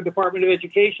Francisco Department of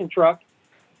Education truck.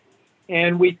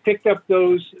 And we picked up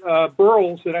those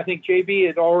burls that I think JB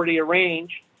had already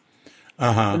arranged.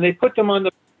 And they put them on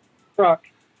the truck.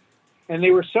 And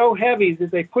they were so heavy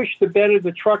that they pushed the bed of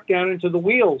the truck down into the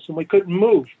wheels, and we couldn't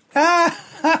move.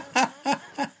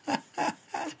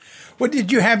 What, did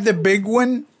you have the big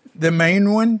one, the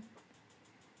main one?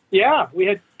 Yeah, we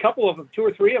had a couple of them, 2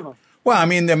 or 3 of them. Well, I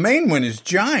mean, the main one is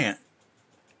giant.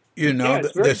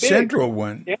 The central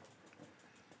one.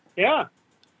 Yeah.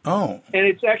 Oh. And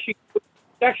it's actually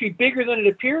bigger than it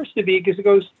appears to be because it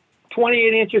goes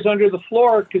 28 inches under the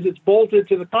floor because it's bolted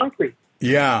to the concrete.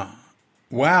 Yeah.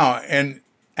 Wow. And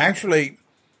actually,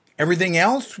 everything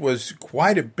else was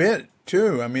quite a bit,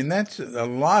 too. I mean, that's a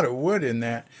lot of wood in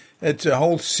that. It's a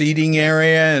whole seating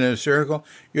area in a circle.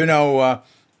 There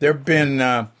have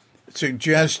been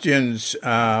suggestions,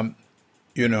 from,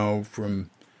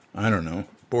 I don't know,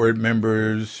 board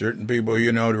members, certain people,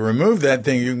 to remove that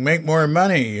thing. You can make more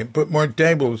money and put more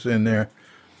tables in there.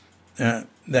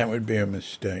 That would be a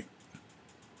mistake.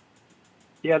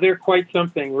 Yeah, they're quite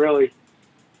something, really.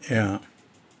 Yeah.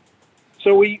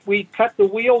 So we cut the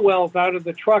wheel wells out of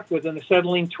the truck with an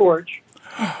acetylene torch.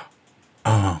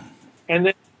 Oh. And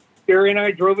then Jerry and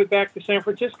I drove it back to San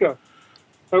Francisco.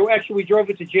 Oh, actually, we drove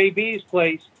it to JB's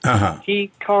place.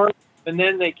 He carved, and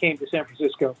then they came to San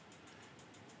Francisco.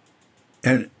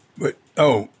 You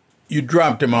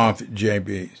dropped him off at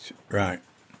JB's, right?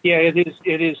 Yeah, it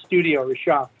is studio, his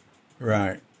shop.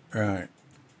 Right. Right.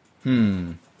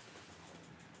 When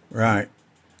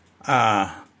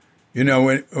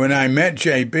I met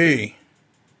JB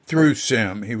through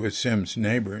Sim, he was Sim's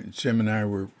neighbor, and Sim and I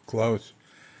were close.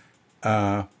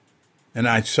 And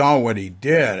I saw what he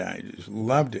did. I just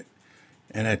loved it.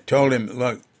 And I told him,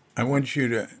 look, I want you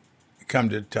to come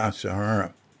to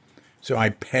Tassajara. So I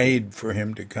paid for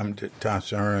him to come to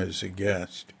Tassajara as a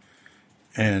guest.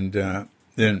 And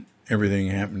then everything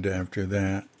happened after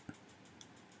that.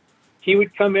 He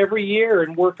would come every year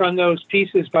and work on those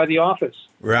pieces by the office.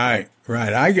 Right.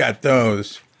 I got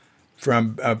those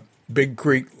from a Big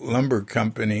Creek Lumber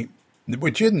Company,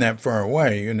 which isn't that far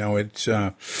away.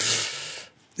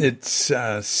 It's it's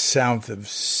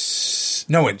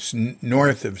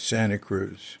north of Santa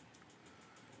Cruz.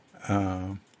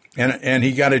 And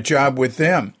he got a job with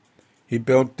them. He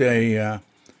built a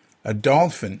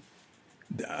dolphin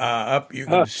up. You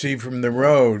can see from the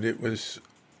road. It was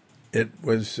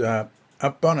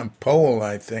up on a pole,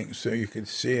 I think, so you could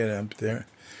see it up there.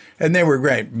 And they were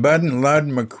great. Bud and Lud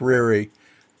McCreary,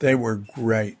 They were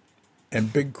great.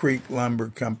 And Big Creek Lumber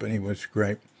Company was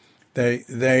great.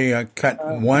 They cut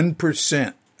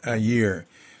 1% a year,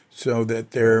 so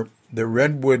that the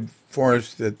redwood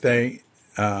forest that they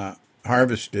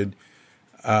harvested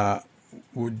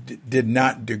did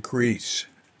not decrease,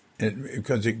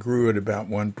 because it grew at about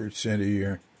 1% a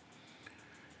year.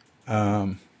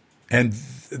 And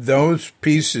those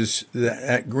pieces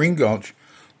at Green Gulch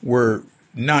were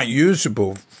not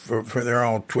usable for they're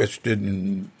all twisted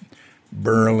and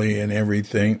burly and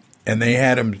everything. And they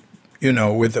had them,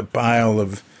 with a pile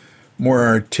of more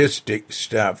artistic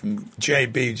stuff. And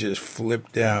JB just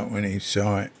flipped out when he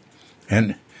saw it.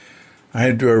 And I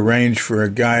had to arrange for a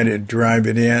guy to drive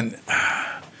it in.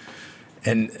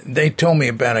 And they told me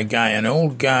about a guy, an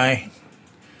old guy.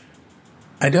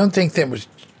 I don't think that was,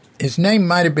 his name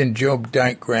might have been Job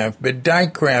Dykcraft, but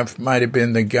Dykcraft might have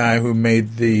been the guy who made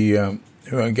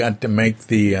who got to make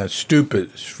the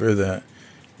stupas for the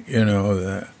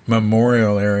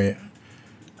memorial area.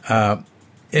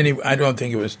 Anyway, I don't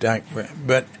think it was Dykcraft,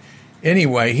 but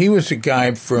anyway, he was a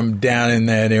guy from down in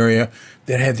that area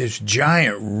that had this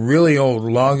giant, really old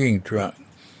logging truck.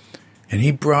 And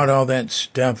he brought all that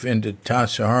stuff into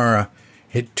Tassajara.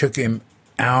 It took him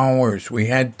hours. We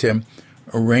had to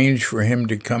arrange for him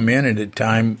to come in at a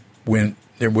time when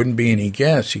there wouldn't be any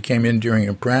guests. He came in during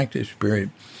a practice period.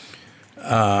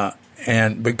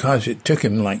 And because it took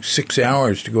him like 6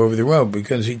 hours to go over the road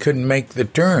because he couldn't make the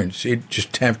turns. He'd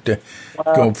just have to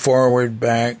go forward,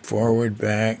 back, forward,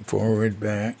 back, forward,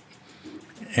 back.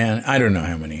 And I don't know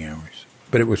how many hours,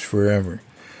 but it was forever.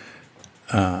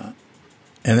 And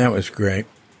that was great.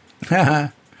 All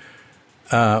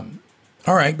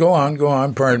right, go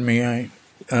on. Pardon me.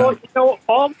 All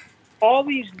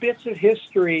these bits of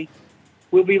history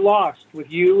will be lost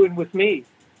with you and with me.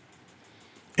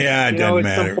 Yeah, it doesn't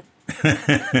matter.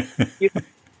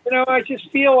 I just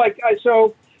feel like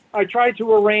I tried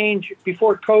to arrange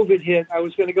before COVID hit. I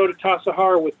was going to go to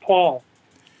Tassajara with Paul.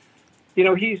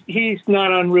 He's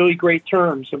not on really great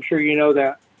terms. I'm sure you know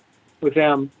that with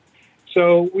them.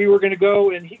 So we were going to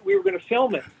go and we were going to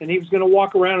film it, and he was going to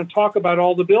walk around and talk about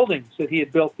all the buildings that he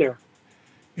had built there.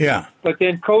 Yeah. But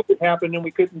then COVID happened and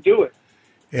we couldn't do it.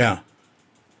 Yeah.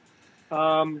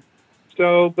 So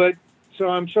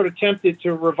I'm sort of tempted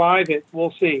to revive it.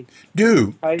 We'll see.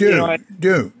 Do. He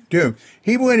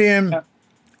went in. Yeah.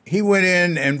 He went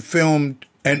in and filmed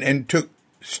and took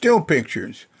still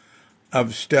pictures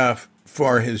of stuff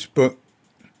for his book.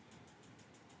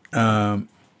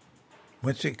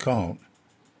 What's it called?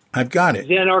 I've got it.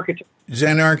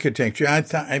 Zen Architecture. I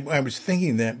thought I was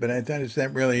thinking that, but I thought, is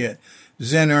that really it?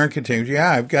 Zen Architecture. Yeah,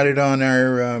 I've got it on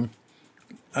our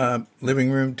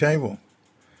living room table.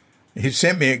 He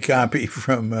sent me a copy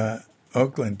from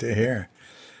Oakland to here.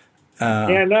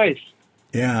 Yeah, nice.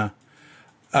 Yeah.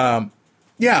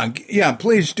 Yeah,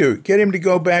 please do. Get him to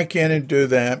go back in and do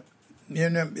that.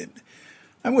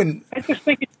 I wouldn't. I just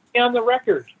think it's on the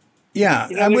record. Yeah,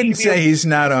 I wouldn't say he's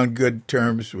not on good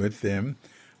terms with them.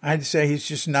 I'd say he's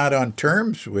just not on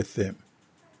terms with them.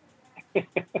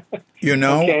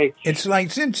 Okay. It's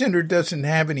like Zen Center doesn't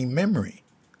have any memory.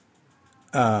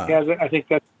 Yeah, I think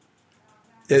that.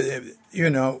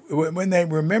 When they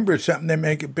remember something, they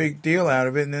make a big deal out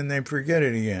of it, and then they forget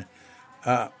it again.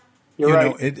 You're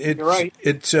right. You're right.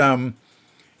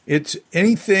 It's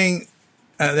anything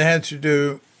that has to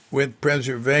do with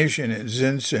preservation at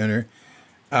Zen Center.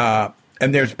 And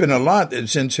there's been a lot that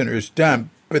Zen Center has done,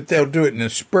 but they'll do it in a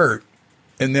spurt,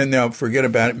 and then they'll forget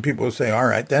about it, and people will say, all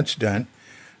right, that's done.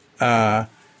 And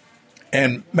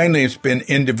mainly it's been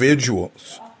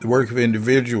individuals, the work of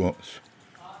individuals.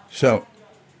 So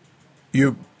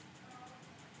you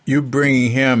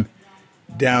bringing him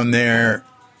down there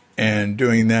and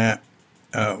doing that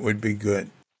would be good.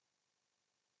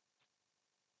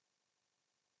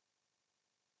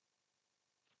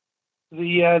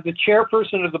 The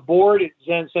chairperson of the board at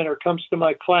Zen Center comes to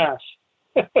my class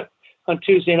on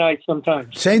Tuesday night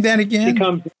sometimes. Say that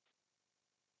again?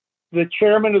 The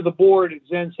chairman of the board at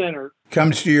Zen Center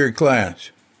comes to your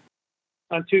class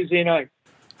on Tuesday night.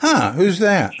 Huh? Who's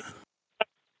that?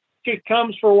 She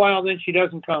comes for a while, then she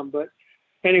doesn't come. But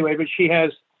anyway,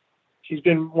 she's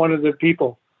been one of the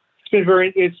people.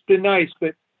 It's been nice,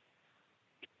 but.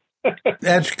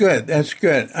 That's good.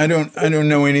 I don't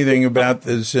know anything about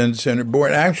the Zen Center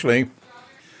board. Actually,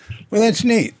 well, that's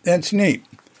neat. Hey,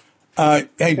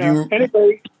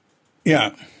 anyway.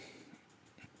 Yeah.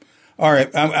 All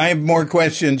right. I have more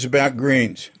questions about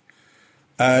greens.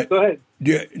 Go ahead.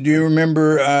 Do you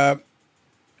remember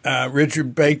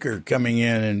Richard Baker coming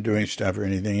in and doing stuff or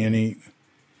anything? Any?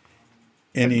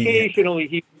 Occasionally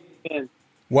he was in.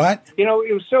 What? It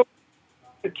was so.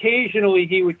 occasionally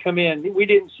he would come in. We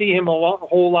didn't see him a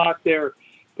whole lot there.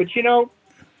 But,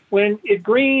 when at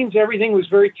Greens, everything was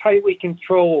very tightly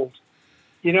controlled.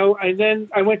 And then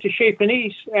I went to Chez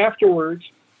Panisse afterwards.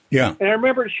 Yeah. And I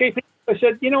remember at Chez Panisse, I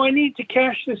said, I need to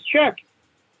cash this check.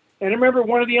 And I remember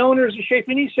one of the owners of Chez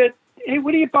Panisse said, hey,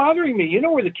 what are you bothering me? You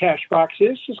know where the cash box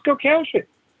is. Just go cash it.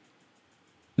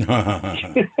 Whereas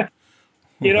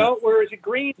at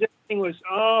Greens, everything was,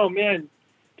 oh, man,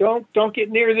 don't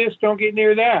get near this, don't get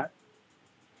near that.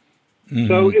 Mm-hmm.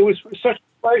 So it was such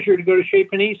a pleasure to go to Chez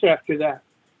Panisse after that.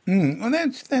 Well,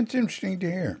 that's interesting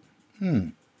to hear.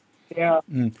 Yeah.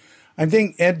 I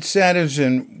think Ed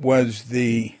Satterson was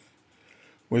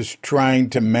trying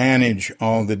to manage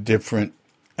all the different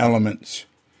elements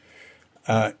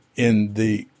in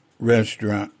the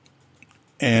restaurant,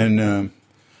 and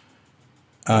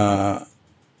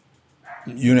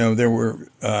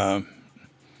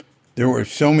there were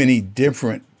so many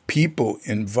different people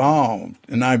involved,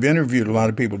 and I've interviewed a lot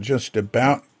of people just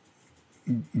about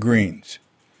Greens.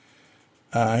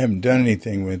 I haven't done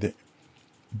anything with it,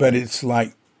 but it's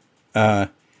like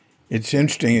it's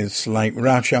interesting. It's like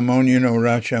Rashomon,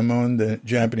 Rashomon, the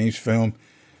Japanese film,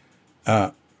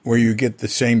 where you get the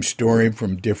same story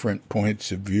from different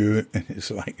points of view, and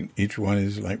it's like each one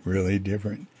is like really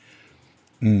different.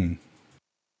 Well,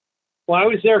 I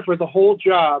was there for the whole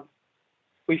job.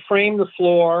 We framed the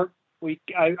floor.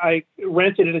 I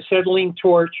rented an acetylene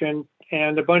torch and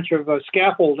a bunch of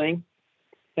scaffolding,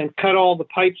 and cut all the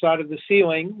pipes out of the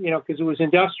ceiling, because it was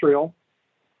industrial.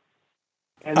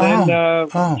 And then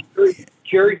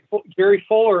Jerry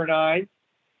Fuller and I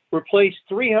replaced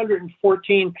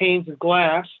 314 panes of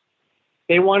glass.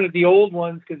 They wanted the old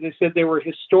ones because they said they were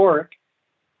historic.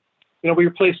 We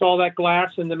replaced all that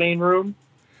glass in the main room.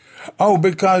 Oh,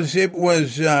 because it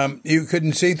was, you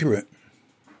couldn't see through it.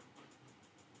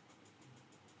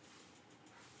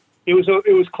 It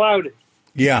was clouded.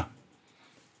 Yeah.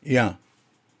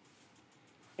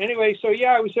 Anyway, so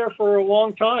I was there for a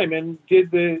long time and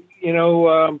did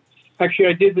actually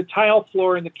I did the tile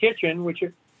floor in the kitchen, which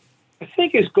I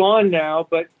think is gone now,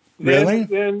 but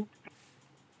then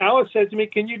Alice said to me,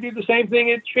 can you do the same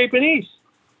thing at Chez Panisse?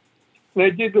 And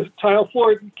I did the tile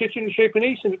floor in the kitchen at Chez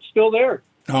Panisse, and it's still there.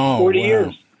 Oh, 40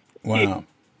 years. Wow.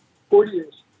 40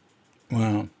 years.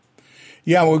 Wow.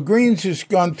 Yeah, well, Greens has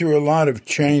gone through a lot of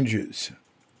changes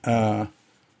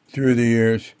through the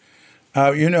years.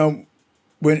 When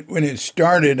it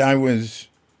started, I was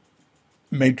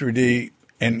maitre d'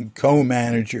 and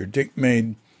co-manager. Dick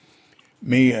made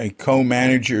me a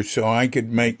co-manager so I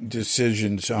could make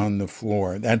decisions on the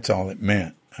floor. That's all it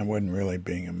meant. I wasn't really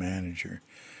being a manager.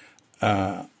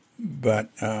 And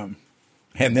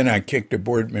then I kicked a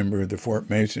board member of the Fort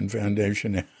Mason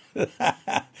Foundation.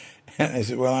 And I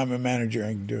said, well, I'm a manager.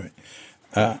 I can do it.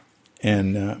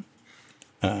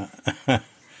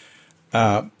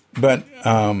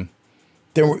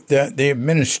 There were the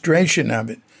administration of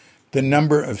it, the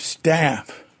number of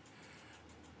staff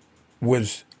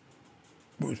was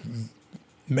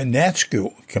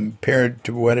minuscule compared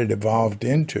to what it evolved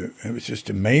into. It was just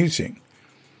amazing.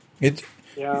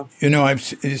 I've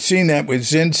seen that with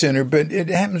Zen Center, but it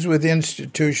happens with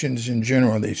institutions in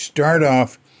general. They start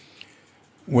off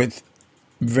with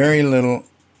very little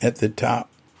at the top.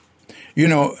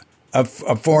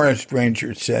 A forest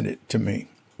ranger said it to me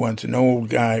once, an old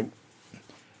guy,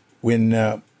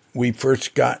 when we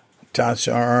first got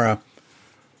Tassajara,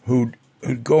 who'd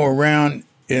go around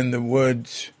in the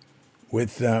woods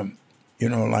with,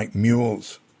 like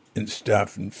mules and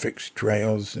stuff, and fix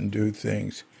trails and do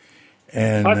things.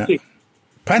 And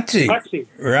Putsy.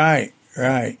 Right.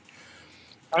 I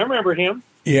remember him.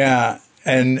 Yeah.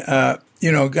 And,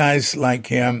 guys like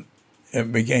him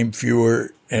became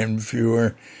fewer and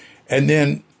fewer. And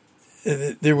then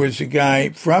there was a guy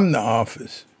from the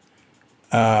office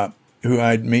who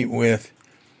I'd meet with,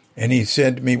 and he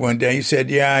said to me one day, he said,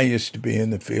 yeah, I used to be in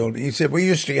the field. He said, we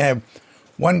used to have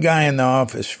one guy in the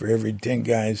office for every 10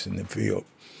 guys in the field.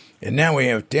 And now we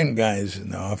have 10 guys in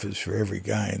the office for every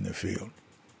guy in the field.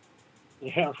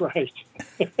 Yeah, right.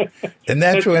 And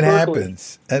that's what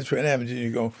happens. That's what happens. And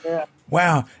you go,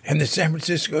 wow. And the San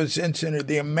Francisco Zen Center,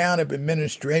 the amount of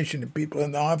administration of people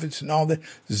in the office and all the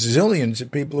zillions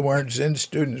of people who aren't Zen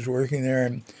students working there.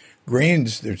 And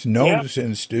Greens, there's no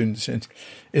Zen students. And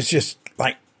it's just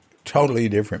like totally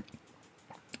different.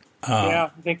 I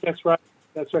think that's right.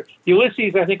 That's right.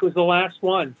 Ulysses, I think, was the last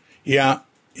one. Yeah.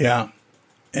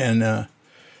 And, I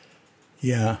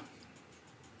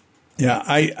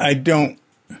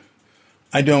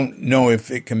don't know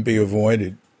if it can be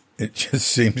avoided. It just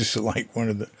seems like one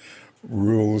of the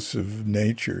rules of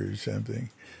nature or something.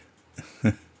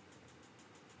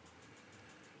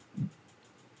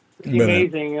 It's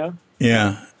amazing, huh?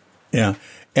 Yeah, yeah.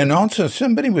 And also,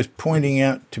 somebody was pointing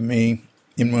out to me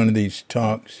in one of these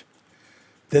talks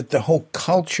that the whole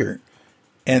culture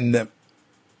and the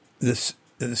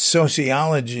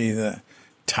sociology, the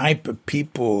type of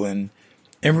people and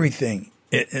everything,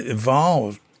 it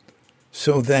evolved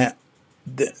so that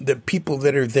the people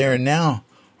that are there now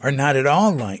are not at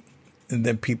all like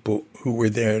the people who were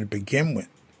there to begin with,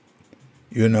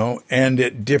 and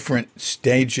at different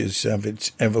stages of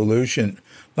its evolution.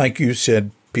 Like you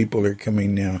said, people are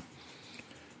coming now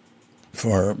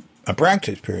for a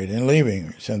practice period and leaving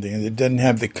or something, and it doesn't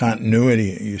have the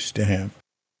continuity it used to have.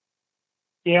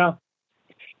 Yeah.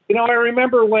 I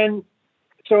remember when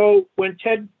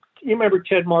Ted, you remember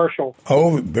Ted Marshall?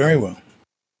 Oh, very well.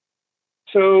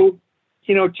 So,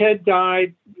 Ted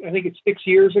died, I think it's 6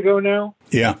 years ago now.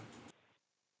 Yeah.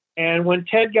 And when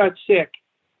Ted got sick,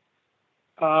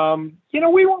 we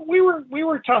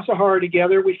were Tassajara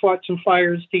together. We fought some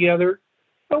fires together,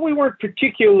 but we weren't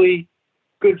particularly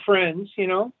good friends,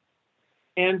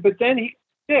 but then he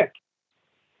got sick,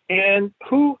 and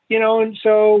and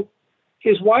so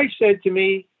his wife said to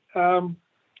me,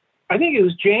 I think it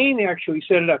was Jane actually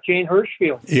set it up. Jane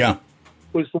Hirschfield. Yeah.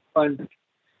 Was the one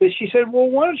that she said, well,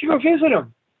 why don't you go visit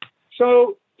him?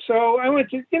 So I went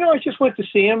to, I just went to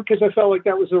see him because I felt like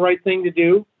that was the right thing to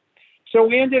do. So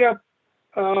we ended up,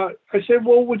 I said,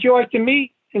 well, would you like to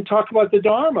meet and talk about the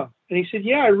Dharma? And he said,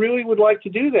 yeah, I really would like to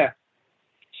do that.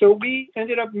 So we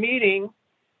ended up meeting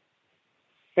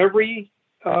every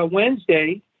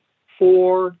Wednesday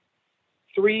for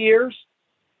 3 years,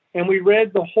 and we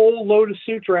read the whole Lotus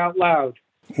Sutra out loud.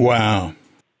 Wow.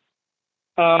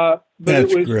 But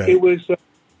That's great. It was,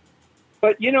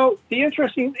 but the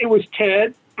interesting, it was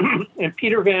Ted and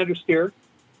Peter Vandersteer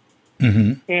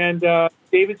and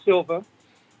David Silva,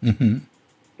 and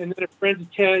then a friend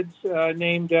of Ted's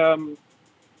named, anyway,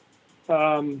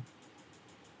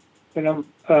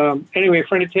 a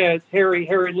friend of Ted's, Harry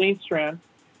Lindstrand,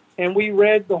 and we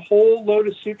read the whole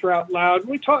Lotus Sutra out loud.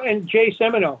 And Jay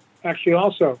Semino actually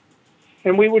also,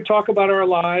 and we would talk about our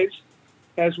lives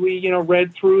as we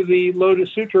read through the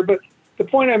Lotus Sutra. But the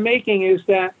point I'm making is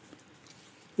that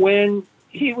when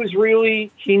he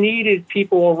needed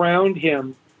people around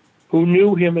him who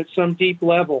knew him at some deep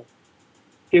level.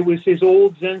 It was his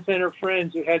old Zen Center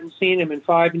friends who hadn't seen him in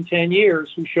 5 and 10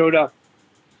 years who showed up.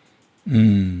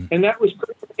 And that was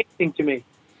pretty amazing to me.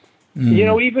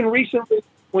 Even recently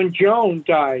when Joan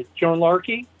died, Joan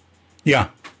Larkey. Yeah.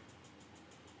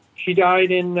 She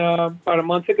died in about a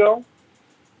month ago.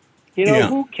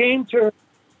 Who came to her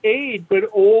aid but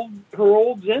her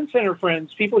old Zen Center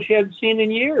friends, people she hadn't seen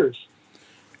in years.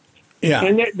 Yeah.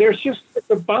 And there's just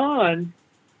a bond.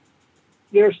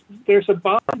 There's a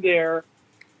bond there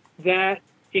that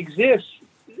exists.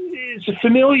 It's a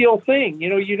familial thing.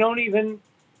 You don't even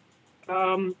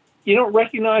you don't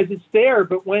recognize it's there,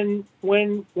 but when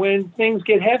things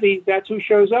get heavy, that's who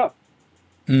shows up.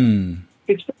 It's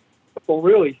beautiful,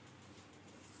 really.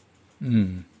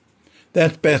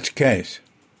 That's best case.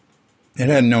 It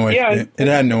hadn't always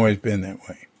been that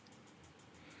way.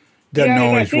 Doesn't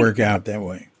always work out that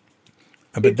way.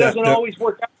 But it doesn't always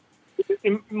work out.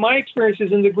 In my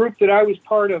experiences in the group that I was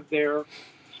part of there,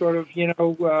 sort of,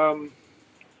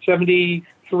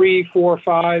 73, 4,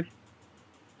 5,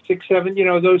 6, 7,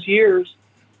 those years,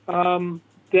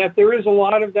 that there is a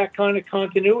lot of that kind of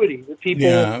continuity. That people.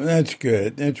 Yeah, that's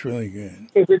good. That's really good.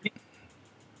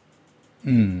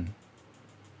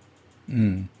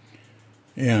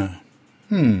 Yeah.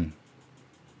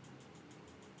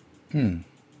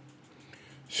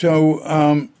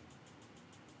 So,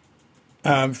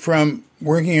 from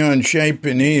working on Chez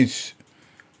Panisse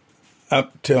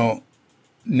up till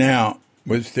now,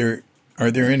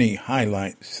 are there any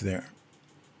highlights there?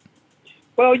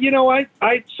 Well,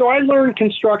 I learned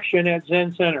construction at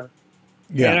Zen Center.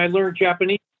 Yeah. And I learned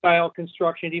Japanese style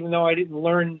construction, even though I didn't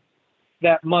learn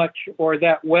that much or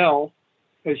that well.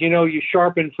 As you know, you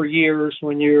sharpen for years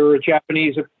when you're a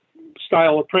Japanese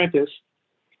style apprentice.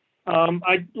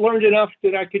 I learned enough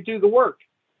that I could do the work.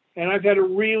 And I've had a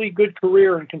really good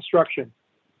career in construction.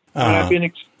 And I've been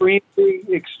extremely,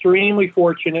 extremely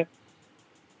fortunate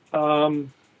to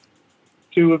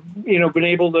have, been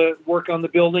able to work on the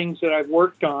buildings that I've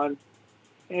worked on.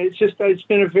 And it's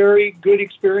been a very good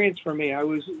experience for me. I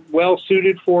was well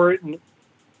suited for it, and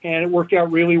it worked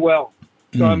out really well.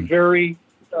 So I'm very,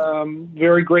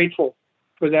 very grateful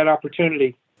for that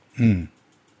opportunity. Construction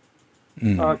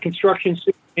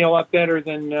suits me a lot better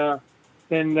than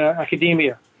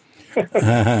academia.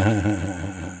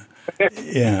 Yeah.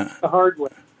 The hard way.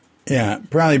 Yeah,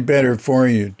 probably better for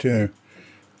you too.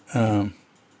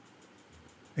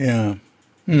 Yeah.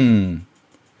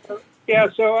 Yeah,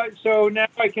 so now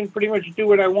I can pretty much do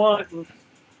what I want,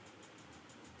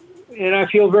 and I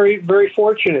feel very, very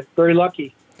fortunate, very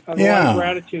lucky. I have a lot of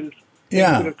gratitude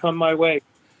that have come my way.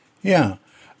 Yeah.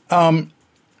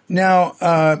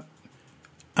 Now,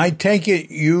 I take it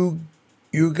you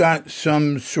got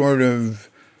some sort of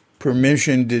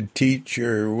permission to teach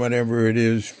or whatever it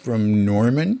is from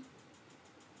Norman?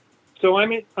 So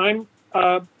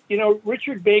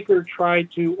Richard Baker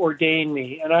tried to ordain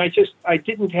me, and I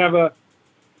didn't have a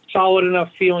solid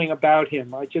enough feeling about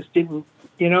him. I just didn't,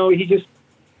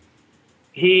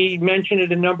 he mentioned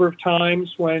it a number of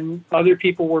times when other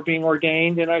people were being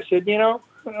ordained, and I said, I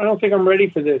don't think I'm ready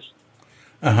for this.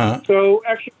 Uh-huh. So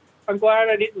actually, I'm glad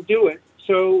I didn't do it.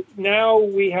 So now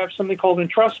we have something called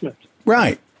entrustment.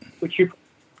 Right.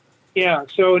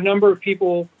 So a number of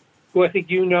people who I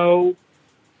think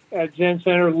at Zen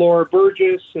Center, Laura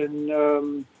Burgess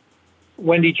and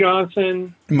Wendy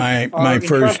Johnson. My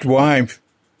first wife,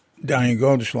 Daya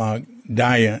Goldschlag,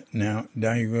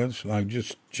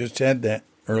 just had that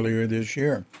earlier this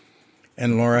year.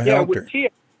 And Laura Helter.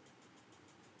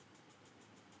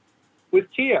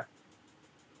 With Tia.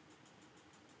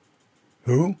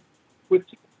 Who? With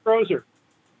Tia Strozer.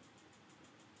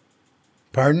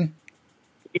 Pardon?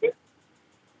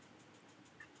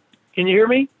 Can you hear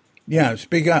me? Yeah,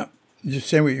 speak up. Just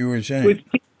say what you were saying.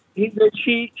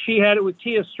 She had it with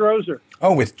Tia Strozer.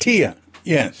 Oh, with Tia.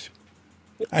 Yes.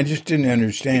 I just didn't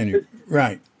understand you.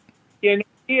 Right. Yeah,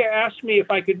 Tia asked me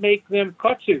if I could make them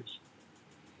kotsus,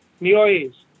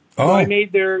 mioyes. Oh. So I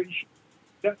made Daya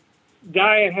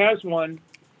has one.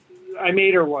 I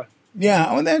made her one. Yeah.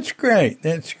 Oh, that's great.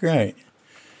 That's great.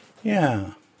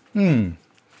 Yeah.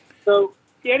 So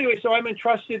anyway, I'm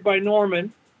entrusted by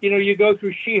Norman. You go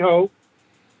through Shiho,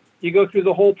 you go through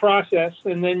the whole process,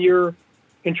 and then you're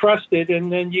entrusted,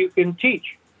 and then you can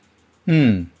teach.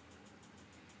 I've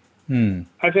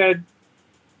had,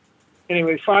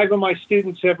 5 of my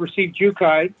students have received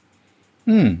Jukai.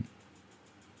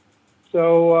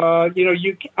 So, I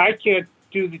can't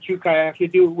do the Jukai. I have to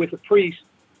do it with a priest.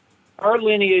 Our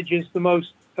lineage is the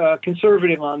most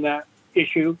conservative on that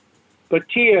issue, but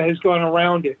Tia has gone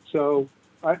around it. So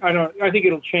I think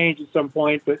it'll change at some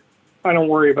point, but I don't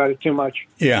worry about it too much.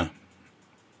 Yeah.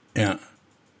 Yeah.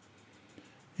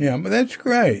 Yeah, but that's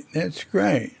great. That's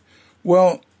great.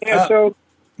 Well, so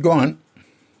go on.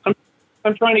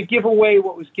 I'm trying to give away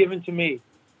what was given to me.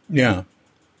 Yeah.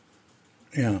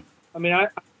 Yeah. I mean, I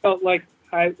felt like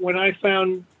when I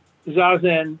found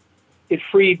Zazen, it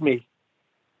freed me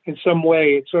in some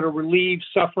way. It sort of relieved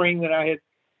suffering that I had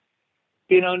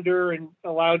been under and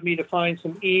allowed me to find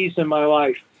some ease in my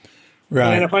life.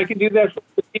 Right. And if I can do that for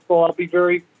people, I'll be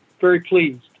very, very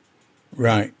pleased.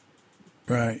 Right.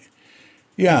 Right.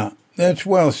 Yeah, that's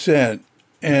well said.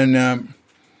 And,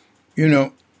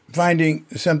 finding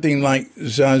something like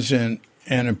Zazen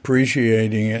and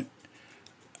appreciating it,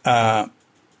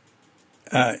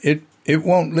 it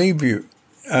won't leave you.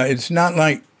 It's not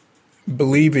like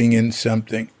believing in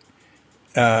something,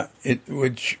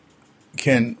 which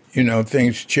can,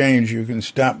 things change. You can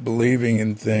stop believing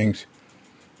in things.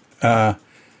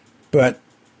 But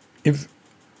if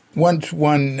once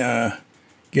one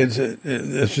gets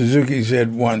the Suzuki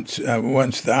said once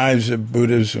the eyes of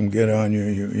Buddhism get on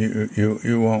you,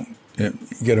 you won't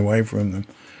get away from them.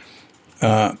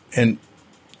 And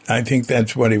I think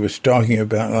that's what he was talking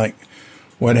about. Like,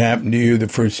 what happened to you the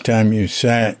first time you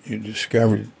sat? You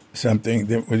discovered something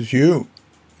that was you,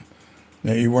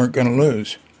 that you weren't going to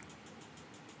lose.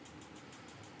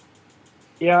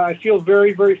 Yeah, I feel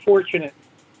very, very fortunate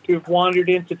to have wandered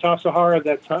into Tassajara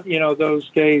that time, those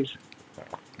days.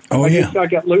 Oh, yeah. I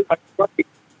got lucky.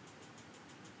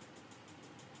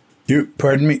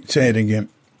 Pardon me? Say it again.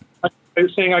 I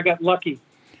was saying I got lucky.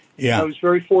 Yeah. I was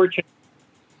very fortunate.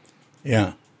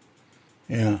 Yeah.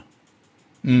 Yeah.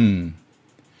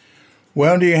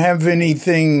 Well, do you have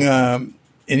anything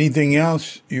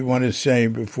else you want to say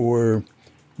before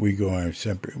we go our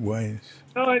separate ways?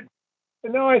 No,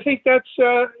 I think that's.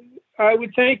 I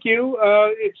would thank you.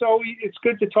 It's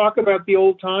good to talk about the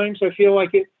old times. I feel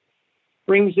like it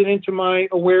brings it into my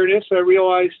awareness. I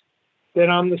realize that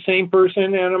I'm the same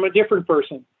person and I'm a different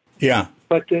person. Yeah.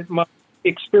 But that my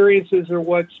experiences are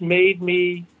what's made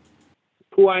me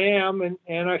who I am,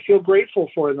 and I feel grateful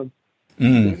for them.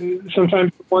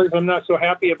 Sometimes the ones I'm not so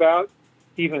happy about,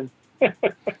 even.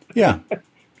 Yeah,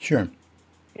 sure.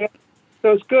 Yeah.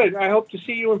 So it's good. I hope to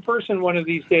see you in person one of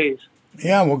these days.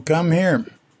 Yeah, well, come here,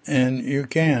 and you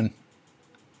can.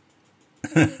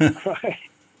 Right.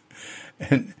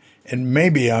 And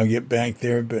maybe I'll get back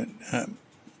there, but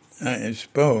I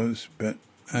suppose, but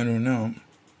I don't know.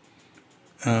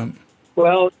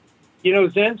 Well,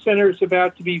 Zen Center is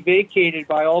about to be vacated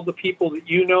by all the people that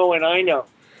you know and I know.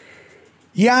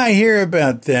 Yeah, I hear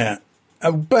about that.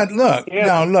 But look,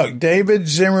 David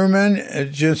Zimmerman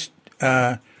is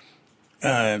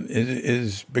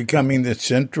becoming the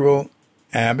central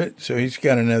abbot, so he's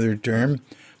got another term.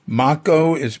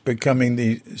 Mako is becoming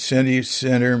the city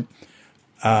center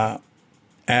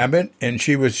abbot, and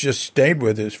she was just stayed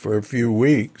with us for a few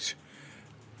weeks.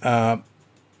 And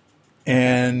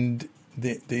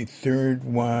the third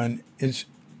one is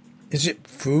it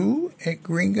Fu at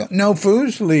Gringo? No,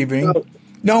 Fu's leaving.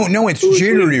 No, it's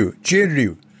Jiryu.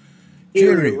 Jiryu,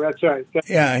 that's right.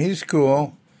 Yeah, he's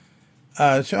cool.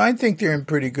 So I think they're in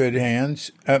pretty good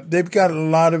hands. They've got a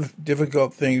lot of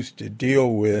difficult things to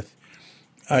deal with.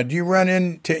 Do you run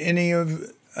into any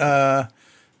of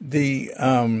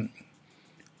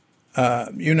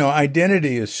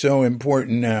identity is so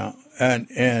important now,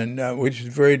 and which is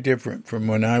very different from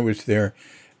when I was there,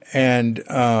 and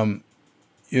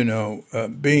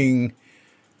being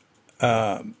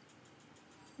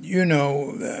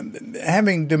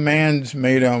having demands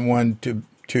made on one to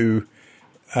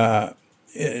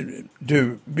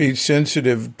be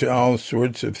sensitive to all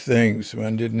sorts of things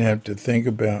one didn't have to think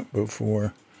about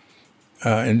before.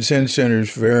 And Zen Center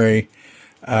is very,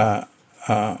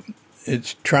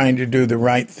 it's trying to do the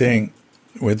right thing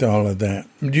with all of that.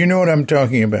 Do you know what I'm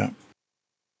talking about?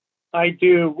 I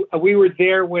do. We were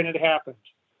there when it happened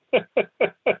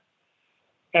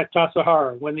at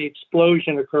Tassajara, when the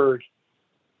explosion occurred.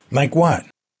 Like what?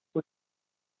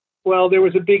 Well, there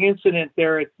was a big incident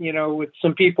there, with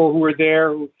some people who were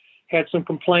there who had some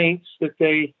complaints that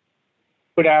they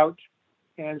put out.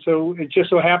 And so it just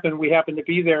so happened we happened to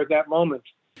be there at that moment.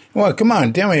 Well, come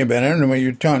on, tell me about it. I don't know what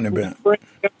you're talking about. I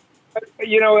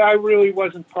really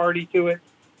wasn't party to it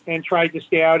and tried to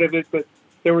stay out of it, but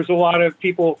there was a lot of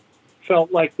people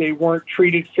felt like they weren't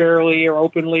treated fairly or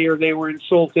openly, or they were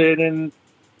insulted, and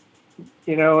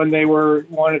and they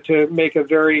wanted to make a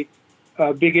very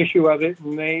big issue of it,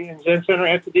 and Zen Center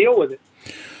had to deal with it.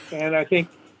 And I think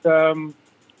the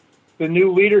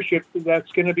new leadership,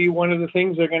 that's going to be one of the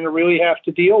things they're going to really have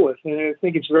to deal with, and I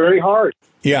think it's very hard.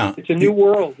 Yeah, it's a new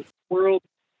world.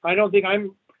 I don't think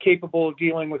I'm capable of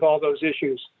dealing with all those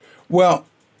issues. Well,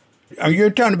 you're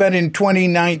talking about in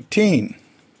 2019.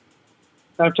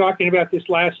 I'm talking about this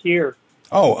last year.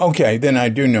 Oh, okay. Then I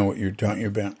do know what you're talking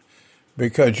about,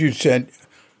 because you said,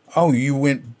 you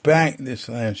went back this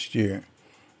last year.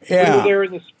 Yeah. We were there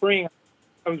in the spring.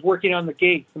 I was working on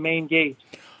the main gate.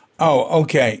 Oh,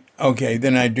 okay. Okay,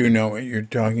 then I do know what you're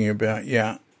talking about.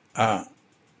 Yeah.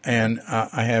 And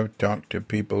I have talked to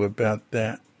people about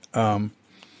that.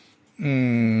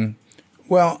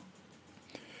 Well,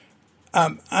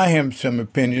 I have some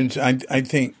opinions. I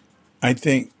think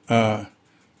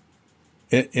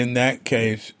in that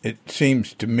case, it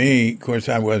seems to me, of course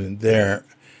I wasn't there,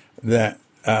 that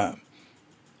the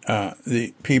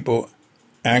people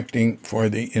acting for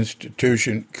the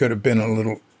institution could have been a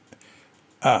little,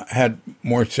 had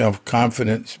more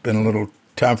self-confidence, been a little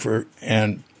tougher,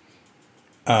 and,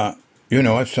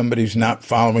 if somebody's not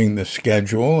following the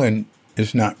schedule and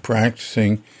is not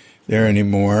practicing there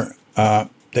anymore,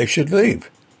 they should leave.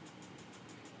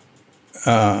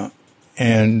 Oh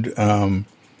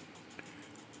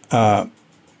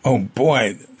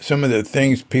boy, some of the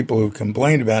things people have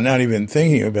complained about, not even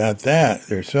thinking about that,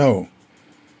 they're so,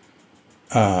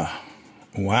 wow.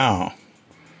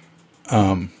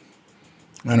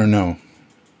 I don't know.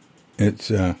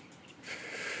 It's,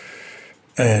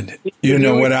 and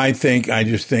what I think? I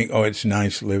just think, it's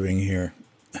nice living here.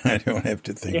 I don't have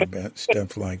to think about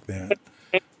stuff like that.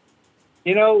 I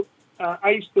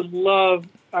used to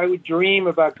I would dream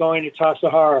about going to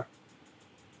Tassajara.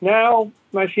 Now,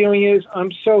 my feeling is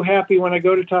I'm so happy when I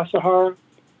go to Tassajara,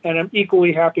 and I'm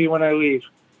equally happy when I leave.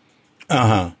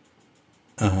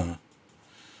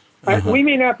 We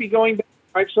may not be going back.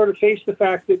 I've sort of faced the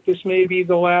fact that this may be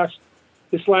this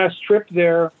last trip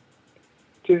there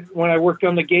when I worked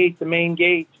on the gate, the main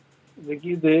gate.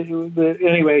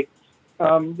 Anyway,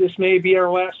 this may be our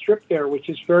last trip there, which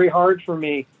is very hard for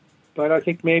me. But I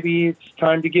think maybe it's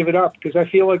time to give it up, because I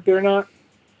feel like there's not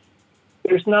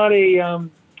a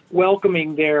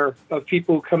welcoming there of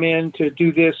people who come in to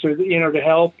do this or to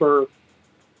help, or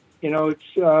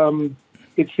it's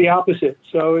the opposite.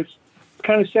 So it's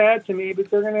kind of sad to me, but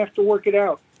they're going to have to work it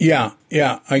out. Yeah,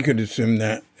 I could assume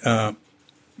that.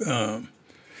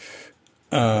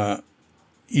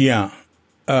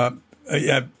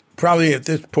 Probably at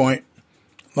this point,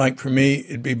 like for me,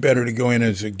 it'd be better to go in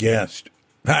as a guest.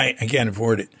 I can't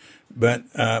afford it, but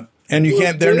and you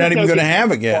can't. They're not even going to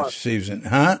have a guest season,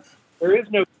 huh? There is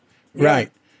no.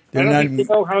 Right. I don't think they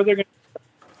know how they're going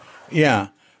to. Yeah.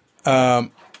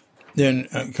 Then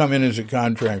come in as a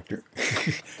contractor.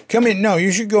 Come in. No,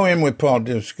 you should go in with Paul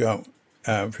Disco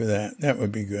for that. That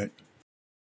would be good.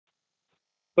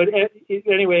 But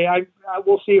anyway, I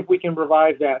will see if we can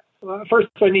revive that. First,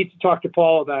 I need to talk to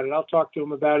Paul about it. I'll talk to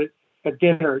him about it at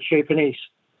dinner at Chez Panisse.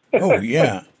 Oh,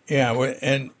 yeah. Yeah.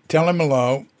 And tell him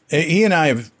hello. He and I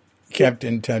have kept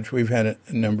in touch. We've had a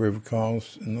number of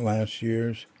calls in the last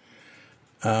years.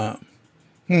 All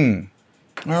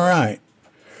right.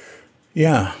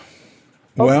 Yeah.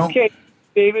 Well, okay,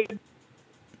 David.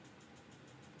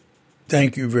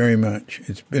 Thank you very much.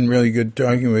 It's been really good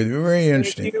talking with you. Very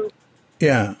interesting. Thank you.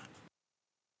 Yeah.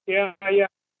 Yeah.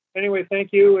 Anyway,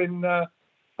 thank you, and I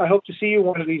hope to see you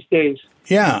one of these days.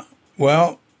 Yeah.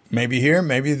 Well, maybe here,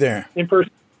 maybe there. In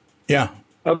person. Yeah.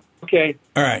 Okay.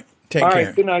 All right. Take care. All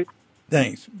right. Good night.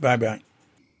 Thanks. Bye-bye.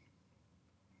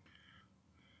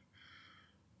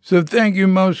 So thank you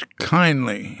most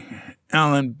kindly,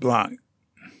 Alan Block.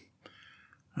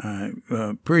 I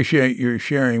appreciate your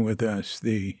sharing with us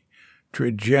the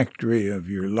trajectory of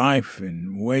your life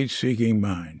and way-seeking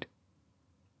mind.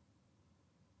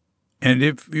 And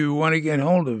if you want to get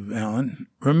hold of Alan,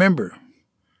 remember,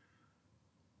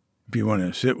 if you want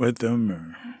to sit with them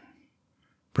or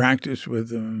practice with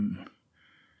them,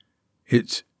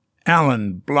 it's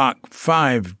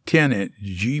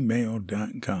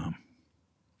alanblock510@gmail.com.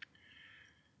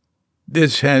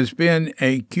 This has been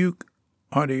a Cuke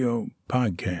Audio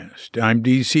Podcast. I'm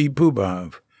DC Puba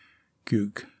of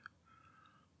Cuke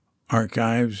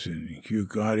Archives and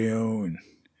Cuke Audio, and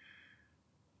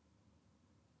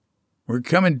we're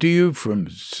coming to you from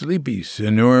sleepy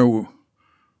Sonora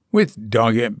with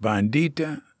Doggett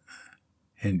Bandita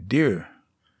and dear,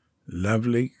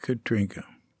 lovely Katrinka.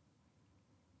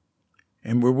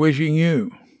 And we're wishing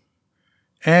you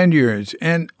and yours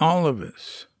and all of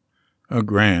us a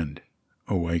grand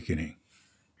awakening.